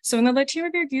 So in the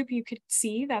letermovir group, you could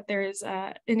see that there is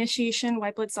an initiation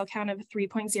white blood cell count of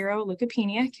 3.0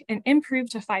 leukopenic and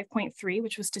improved to 5.3,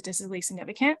 which was statistically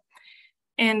significant.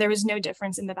 And there was no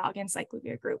difference in the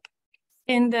valganciclovir group.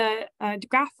 In the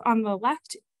graph on the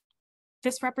left,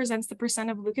 this represents the percent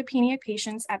of leukopenia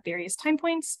patients at various time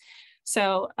points.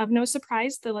 So of no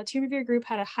surprise, the letermovir group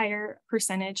had a higher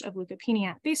percentage of leukopenia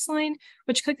at baseline,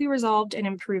 which quickly resolved and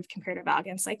improved compared to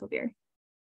valganciclovir.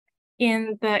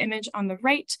 In the image on the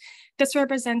right, this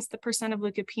represents the percent of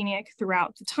leukopenic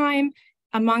throughout the time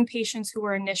among patients who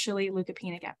were initially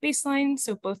leukopenic at baseline.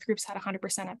 So both groups had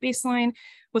 100% at baseline,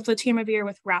 with letermovir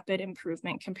with rapid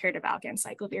improvement compared to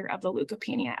valganciclovir of the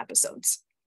leukopenia episodes.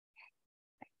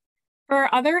 For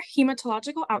other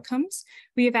hematological outcomes,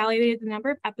 we evaluated the number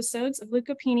of episodes of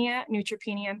leukopenia,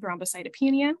 neutropenia, and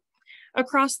thrombocytopenia.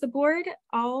 Across the board,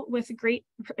 all with great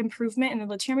improvement in the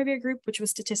letermovir group, which was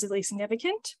statistically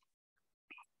significant,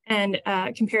 and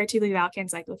comparatively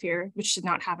valganciclovir, which did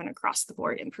not have an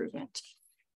across-the-board improvement.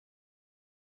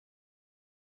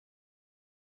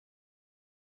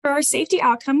 For our safety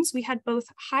outcomes, we had both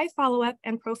high follow-up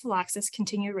and prophylaxis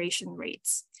continuation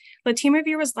rates.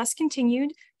 Letermovir was less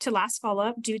continued to last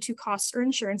follow-up due to cost or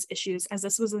insurance issues, as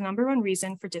this was the #1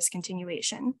 reason for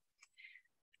discontinuation.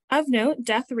 Of note,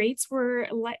 death rates were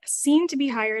seen to be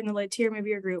higher in the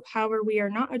letermovir group. However, we are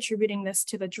not attributing this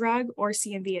to the drug or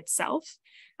CMV itself.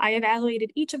 I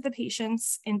evaluated each of the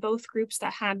patients in both groups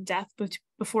that had death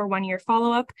before 1 year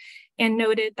follow-up and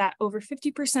noted that over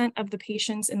 50% of the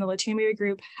patients in the letermovir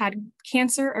group had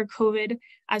cancer or COVID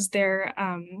as their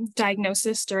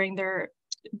diagnosis during their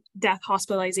death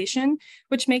hospitalization,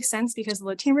 which makes sense because the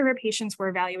letermovir patients were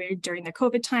evaluated during the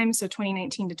COVID time, so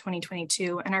 2019 to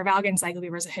 2022, and our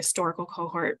valganciclovir was a historical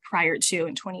cohort prior to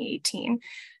in 2018.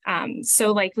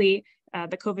 So likely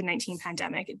the COVID-19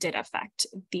 pandemic did affect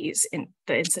the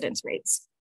incidence rates.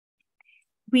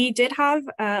 We did have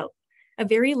a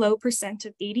very low percent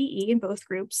of ADE in both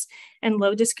groups and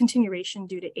low discontinuation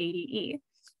due to ADE.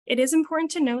 It is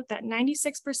important to note that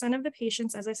 96% of the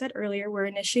patients, as I said earlier, were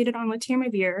initiated on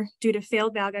letermovir due to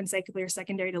failed valganciclovir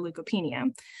secondary to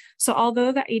leukopenia. So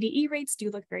although the ADE rates do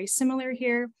look very similar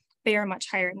here, they are much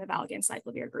higher in the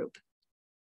valganciclovir group.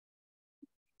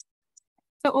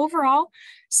 So overall,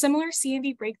 similar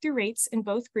CMV breakthrough rates in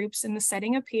both groups in the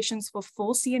setting of patients with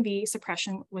full CMV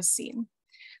suppression was seen.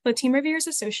 Letermovir is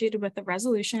associated with the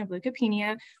resolution of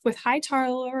leukopenia with high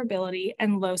tolerability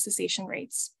and low cessation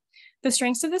rates. The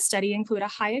strengths of the study include a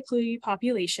high acuity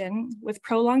population with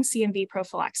prolonged CMV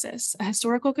prophylaxis, a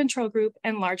historical control group,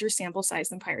 and larger sample size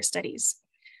than prior studies.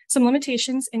 Some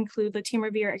limitations include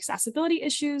letermovir accessibility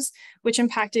issues, which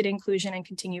impacted inclusion and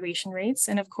continuation rates,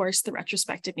 and of course, the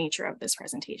retrospective nature of this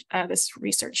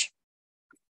research.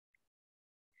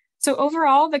 So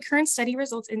overall, the current study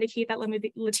results indicate that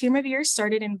letermovir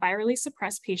started in virally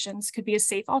suppressed patients could be a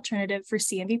safe alternative for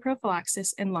CMV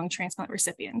prophylaxis in lung transplant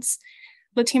recipients.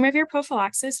 Letermovir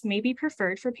prophylaxis may be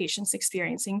preferred for patients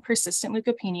experiencing persistent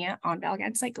leukopenia on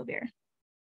valganciclovir.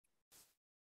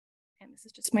 And this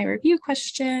is just my review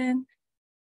question.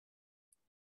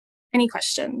 Any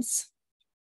questions?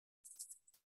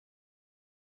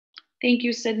 Thank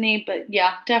you, Sydney. But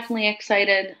yeah, definitely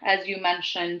excited, as you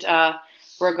mentioned,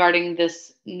 regarding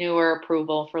this newer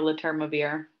approval for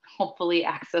letermovir. Hopefully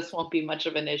access won't be much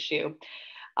of an issue.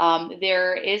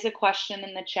 There is a question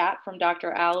in the chat from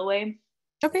Dr. Alloway.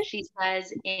 Okay. She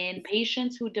says, in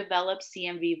patients who develop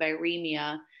CMV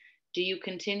viremia, do you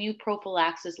continue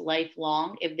prophylaxis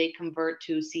lifelong if they convert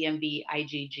to CMV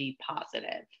IgG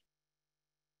positive?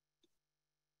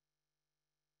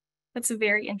 That's a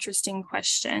very interesting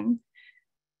question.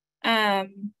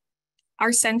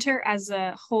 Our center as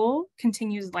a whole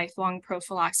continues lifelong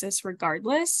prophylaxis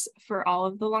regardless for all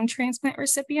of the lung transplant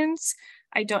recipients.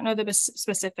 I don't know the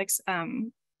specifics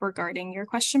regarding your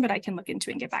question, but I can look into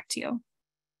it and get back to you.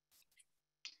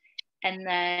 And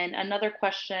then another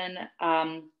question,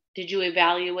 did you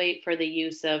evaluate for the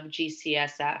use of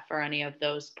GCSF or any of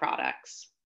those products?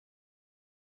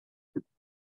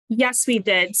 Yes, we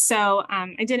did. So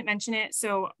I didn't mention it.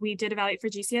 So we did evaluate for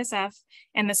GCSF,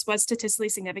 and this was statistically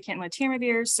significant in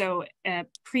letermovir. So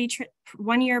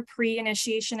 1 year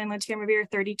pre-initiation in letermovir,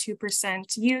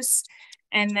 32% use.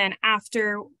 And then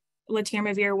after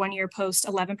letermovir, 1 year post,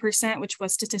 11%, which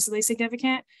was statistically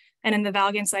significant. And in the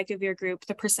valganciclovir group,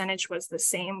 the percentage was the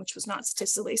same, which was not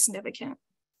statistically significant.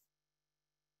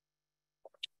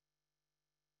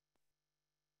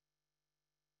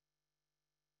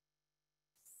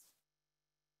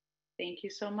 Thank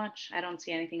you so much. I don't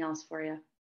see anything else for you.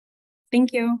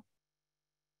 Thank you.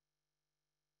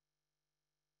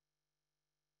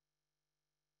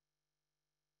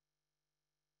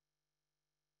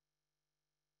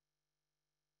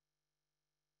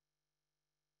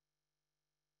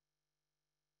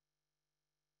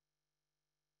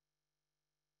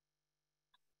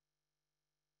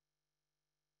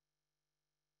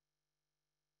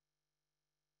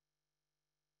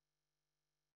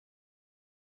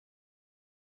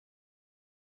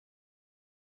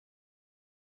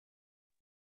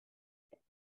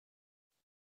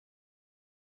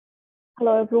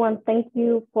 Hello, everyone. Thank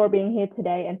you for being here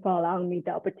today and for allowing me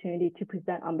the opportunity to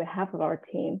present on behalf of our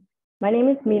team. My name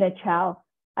is Mina Chow.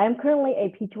 I am currently a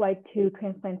PGY2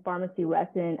 transplant pharmacy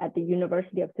resident at the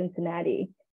University of Cincinnati.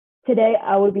 Today,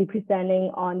 I will be presenting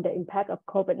on the impact of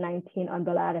COVID-19 on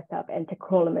belatacept and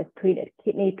tacrolimus-treated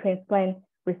kidney transplant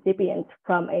recipients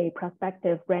from a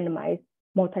prospective randomized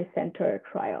multi-center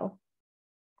trial.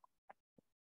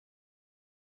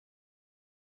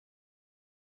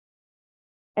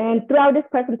 And throughout this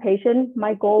presentation,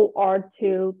 my goal are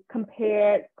to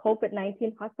compare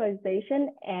COVID-19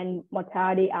 hospitalization and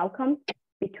mortality outcomes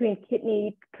between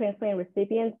kidney transplant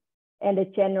recipients and the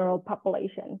general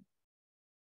population.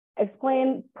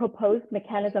 Explain proposed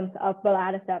mechanisms of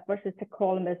belatacept versus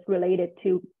tacrolimus related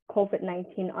to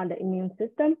COVID-19 on the immune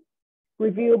system.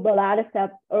 Review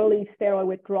belatacept early steroid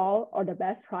withdrawal or the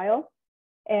BEST trial,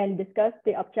 and discuss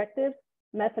the objectives,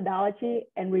 methodology,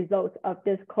 and results of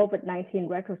this COVID-19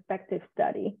 retrospective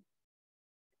study.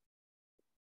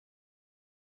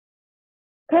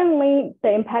 Currently,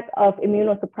 the impact of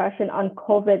immunosuppression on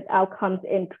COVID outcomes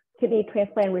in kidney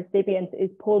transplant recipients is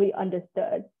poorly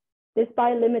understood.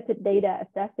 Despite limited data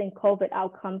assessing COVID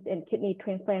outcomes in kidney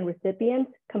transplant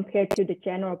recipients compared to the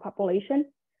general population,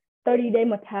 30-day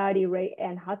mortality rate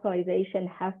and hospitalization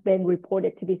have been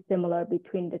reported to be similar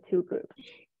between the two groups.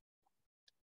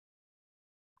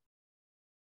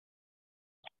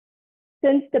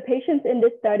 Since the patients in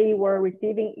this study were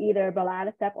receiving either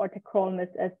belatacept or tacrolimus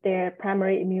as their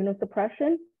primary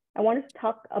immunosuppression, I wanted to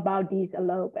talk about these a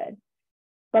little bit.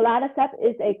 Belatacept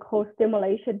is a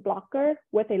co-stimulation blocker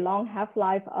with a long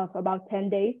half-life of about 10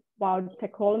 days, while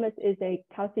tacrolimus is a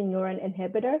calcineurin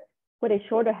inhibitor with a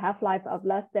shorter half-life of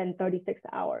less than 36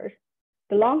 hours.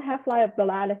 The long half-life of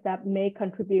belatacept may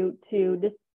contribute to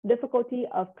this difficulty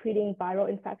of treating viral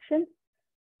infections.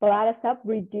 Belatacept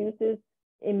reduces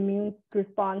immune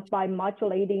response by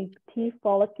modulating T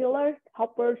follicular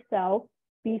helper cell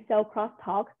B cell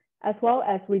crosstalk, as well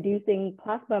as reducing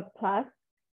plasmablast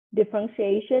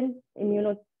differentiation,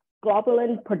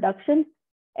 immunoglobulin production,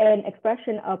 and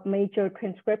expression of major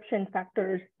transcription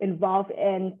factors involved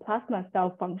in plasma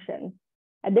cell function.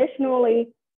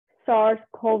 Additionally,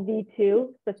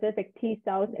 SARS-CoV-2 specific T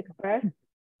cells express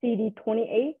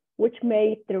CD28, which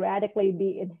may theoretically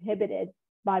be inhibited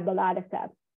by belatacept.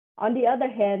 On the other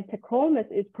hand,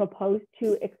 tacrolimus is proposed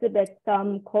to exhibit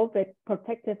some COVID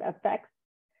protective effects.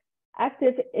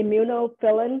 Active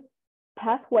immunophilin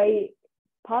pathway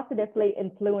positively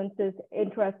influences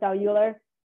intracellular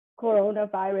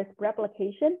coronavirus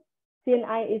replication.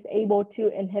 CNI is able to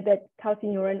inhibit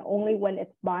calcineurin only when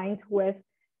it binds with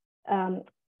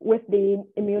the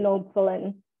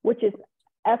immunophilin, which is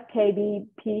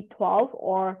FKBP12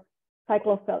 or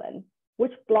cyclophilin,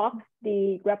 which blocks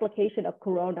the replication of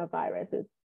coronaviruses.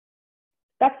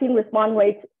 Vaccine response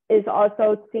rate is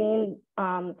also seen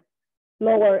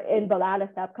lower in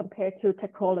belatacept compared to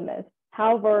tacrolimus.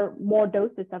 However, more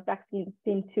doses of vaccine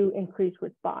seem to increase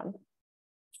response.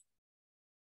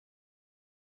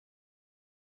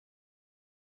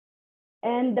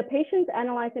 And the patients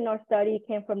analyzed in our study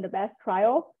came from the BEST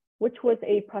trial, which was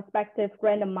a prospective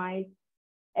randomized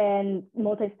and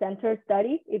multi-center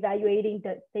study evaluating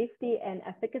the safety and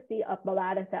efficacy of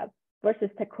belatacept versus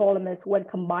tacrolimus when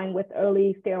combined with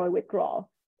early steroid withdrawal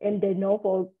in de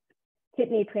novo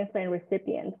kidney transplant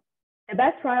recipients. The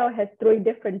BEST trial has 3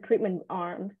 different treatment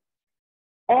arms.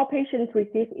 All patients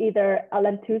receive either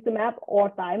alemtuzumab or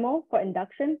thymol for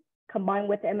induction, combined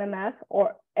with MMF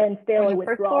and steroid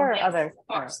withdrawal.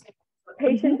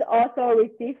 Patients also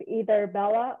receive either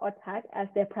bela or tac as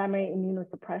their primary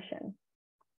immunosuppression.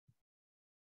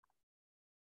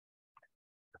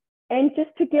 And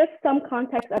just to give some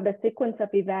context of the sequence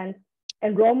of events,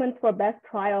 enrollment for BEST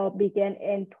trial began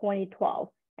in 2012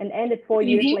 and ended 4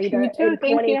 years later in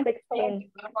 2016.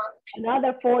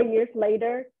 Another 4 years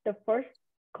later, the first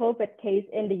COVID case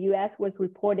in the US was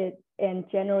reported in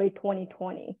January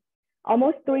 2020.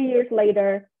 Almost 3 years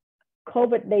later,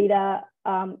 COVID data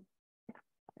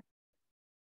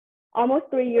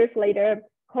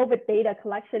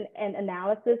collection and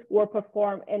analysis were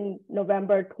performed in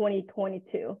November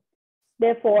 2022.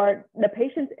 Therefore, the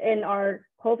patients in our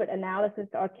COVID analysis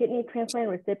are kidney transplant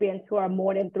recipients who are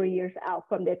more than 3 years out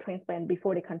from their transplant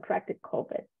before they contracted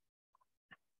COVID.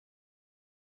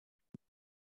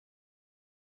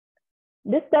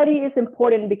 This study is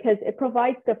important because it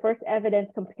provides the first evidence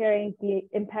comparing the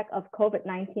impact of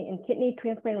COVID-19 in kidney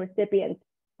transplant recipients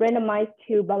randomized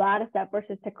to belatacept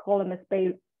versus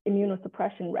tacrolimus-based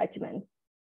immunosuppression regimen.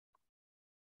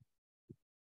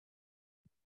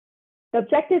 The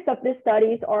objectives of these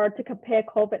studies are to compare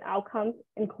COVID outcomes,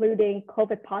 including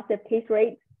COVID positive case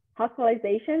rates,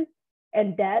 hospitalizations,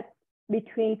 and deaths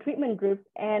between treatment groups,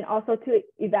 and also to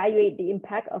evaluate the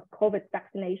impact of COVID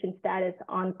vaccination status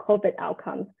on COVID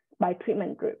outcomes by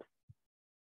treatment groups.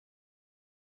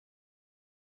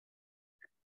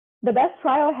 The BEST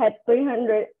trial had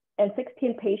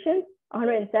 316 patients.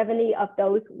 170 of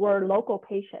those were local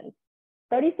patients.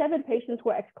 37 patients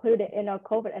were excluded in our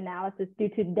COVID analysis due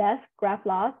to death, graft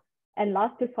loss, and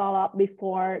loss to follow-up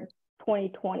before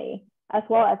 2020, as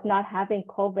well as not having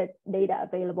COVID data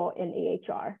available in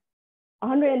EHR.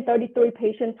 133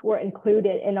 patients were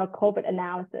included in our COVID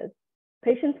analysis.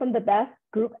 Patients from the BEST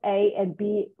group A and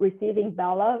B receiving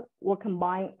Bella were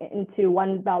combined into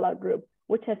one Bella group,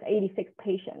 which has 86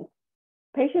 patients.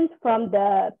 Patients from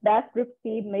the BEST group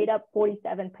C made up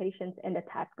 47 patients in the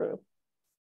TAC group.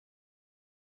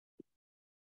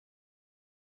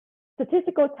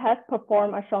 Statistical tests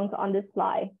performed are shown on this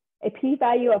slide. A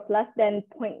p-value of less than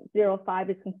 0.05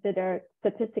 is considered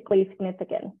statistically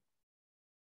significant.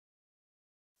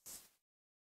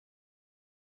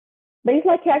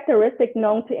 Baseline characteristics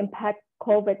known to impact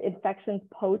COVID infections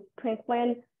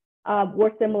post-transplant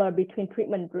were similar between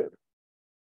treatment groups.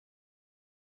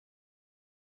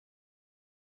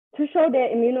 To show their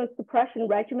immunosuppression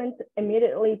regimens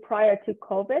immediately prior to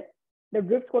COVID, the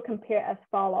groups were compared as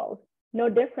follows. No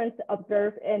difference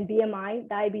observed in BMI,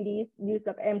 diabetes, use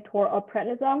of mTOR or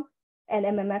prednisone, and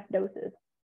MMF doses.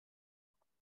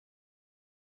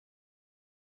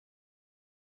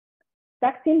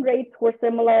 Vaccine rates were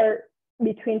similar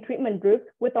between treatment groups,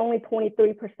 with only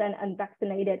 23%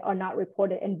 unvaccinated or not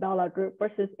reported in Bella group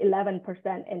versus 11%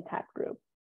 in TAC group.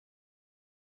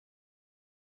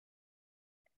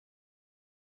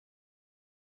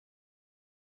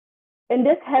 In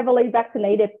this heavily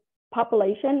vaccinated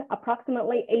population,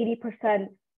 approximately 80%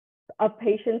 of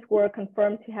patients were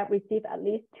confirmed to have received at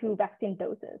least 2 vaccine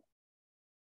doses.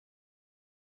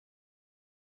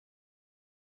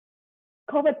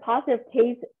 COVID positive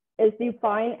case is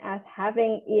defined as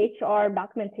having EHR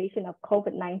documentation of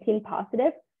COVID-19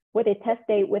 positive with a test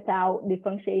date without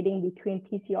differentiating between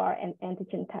PCR and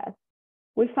antigen tests.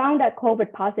 We found that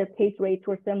COVID positive case rates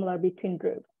were similar between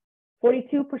groups,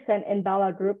 42% in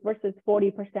Bella group versus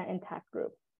 40% in TAC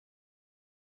group.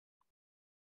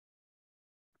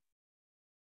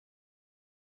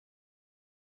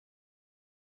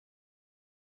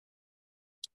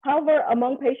 However,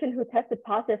 among patients who tested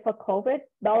positive for COVID,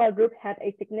 Bella group had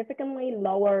a significantly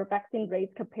lower vaccine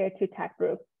rates compared to TAC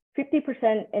group,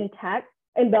 50% in TAC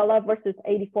in Bella versus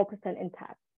 84% in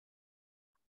TAC.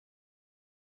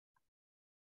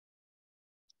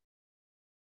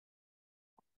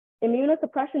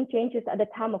 Immunosuppression changes at the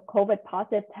time of COVID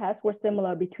positive tests were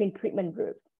similar between treatment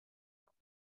groups.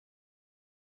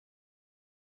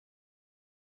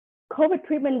 COVID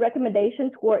treatment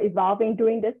recommendations were evolving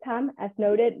during this time. As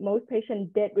noted, most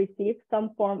patients did receive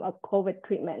some form of COVID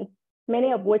treatment,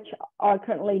 many of which are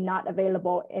currently not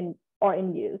available or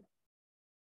in use.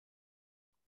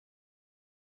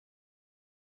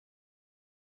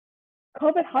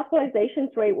 COVID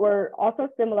hospitalizations rate were also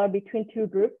similar between two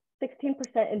groups,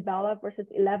 16% in Bella versus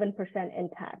 11% in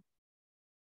TAC.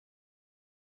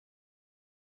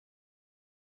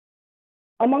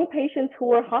 Among patients who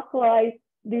were hospitalized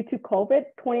due to COVID,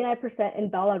 29%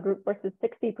 in Bella group versus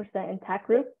 60% in TAC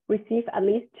group received at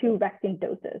least 2 vaccine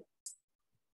doses.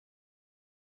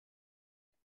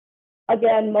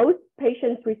 Again, most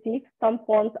patients received some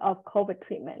forms of COVID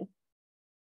treatment.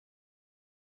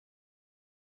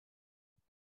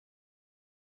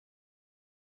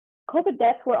 COVID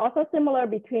deaths were also similar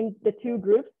between the two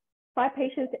groups, 5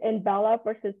 patients in Bella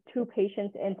versus 2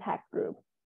 patients in TAC group.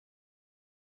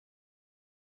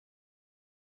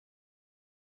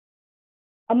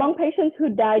 Among patients who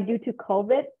died due to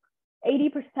COVID,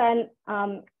 80%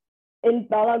 in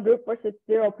Bella group versus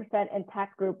 0% in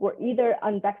TAC group were either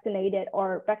unvaccinated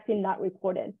or vaccine not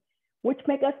reported, which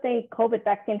make us think COVID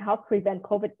vaccine helped prevent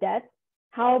COVID deaths.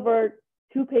 However,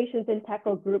 2 patients in TAC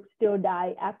group still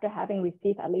died after having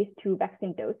received at least 2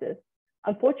 vaccine doses.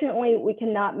 Unfortunately, we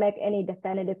cannot make any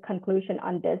definitive conclusion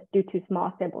on this due to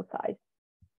small sample size.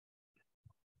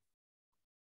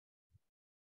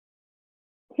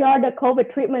 Here are the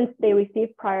COVID treatments they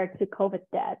received prior to COVID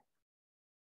death.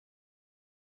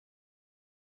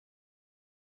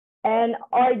 And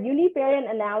our univariate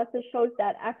analysis shows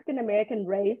that African-American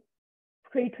race,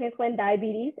 pre-transplant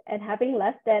diabetes, and having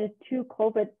less than 2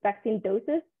 COVID vaccine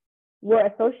doses were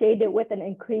associated with an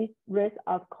increased risk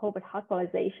of COVID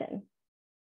hospitalization.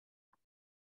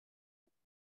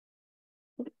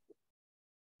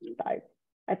 Sorry,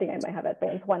 I think I might have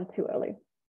advanced one too early.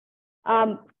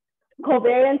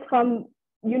 Covariance from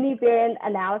univariate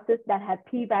analysis that had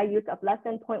p-values of less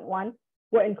than 0.1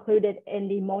 were included in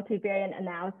the multivariate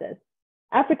analysis.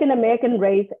 African American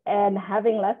race and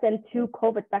having less than 2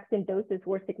 COVID vaccine doses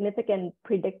were significant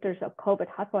predictors of COVID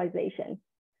hospitalization.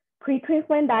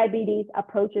 Pre-transplant diabetes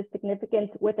approaches significance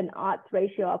with an odds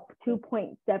ratio of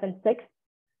 2.76,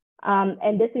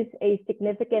 and this is a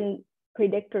significant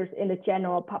predictors in the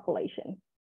general population.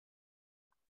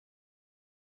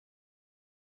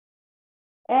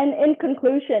 And in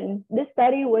conclusion, this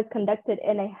study was conducted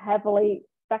in a heavily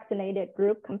vaccinated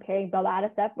group comparing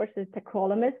belatacept versus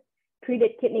tacrolimus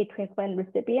treated kidney transplant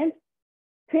recipients.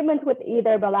 Treatment with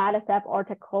either belatacept or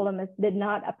tacrolimus did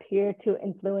not appear to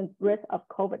influence risk of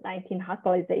COVID-19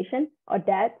 hospitalization or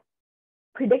death.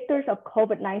 Predictors of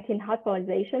COVID-19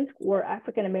 hospitalizations were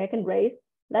African American race,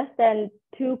 less than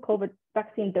 2 COVID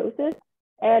vaccine doses,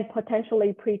 and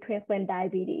potentially pre-transplant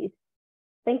diabetes.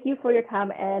 Thank you for your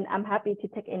time, and I'm happy to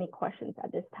take any questions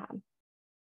at this time.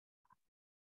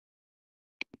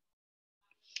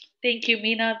 Thank you,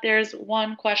 Mina. There's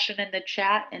one question in the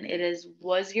chat, and it is,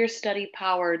 was your study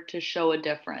powered to show a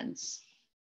difference?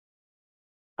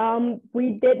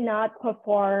 We did not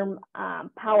perform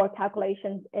power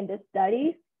calculations in this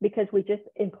study because we just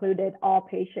included all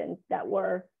patients that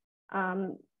were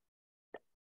that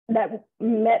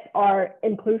met our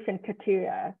inclusion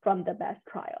criteria from the BEST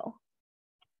trial.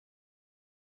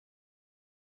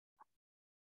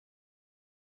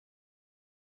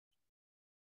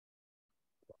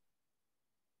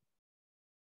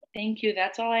 Thank you.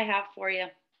 That's all I have for you.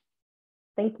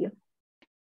 Thank you.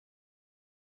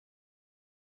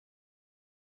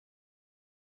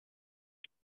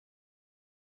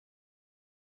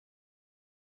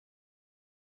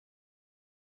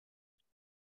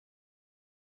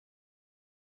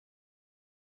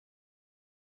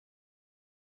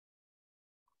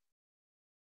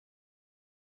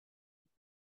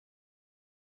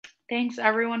 Thanks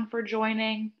everyone for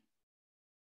joining.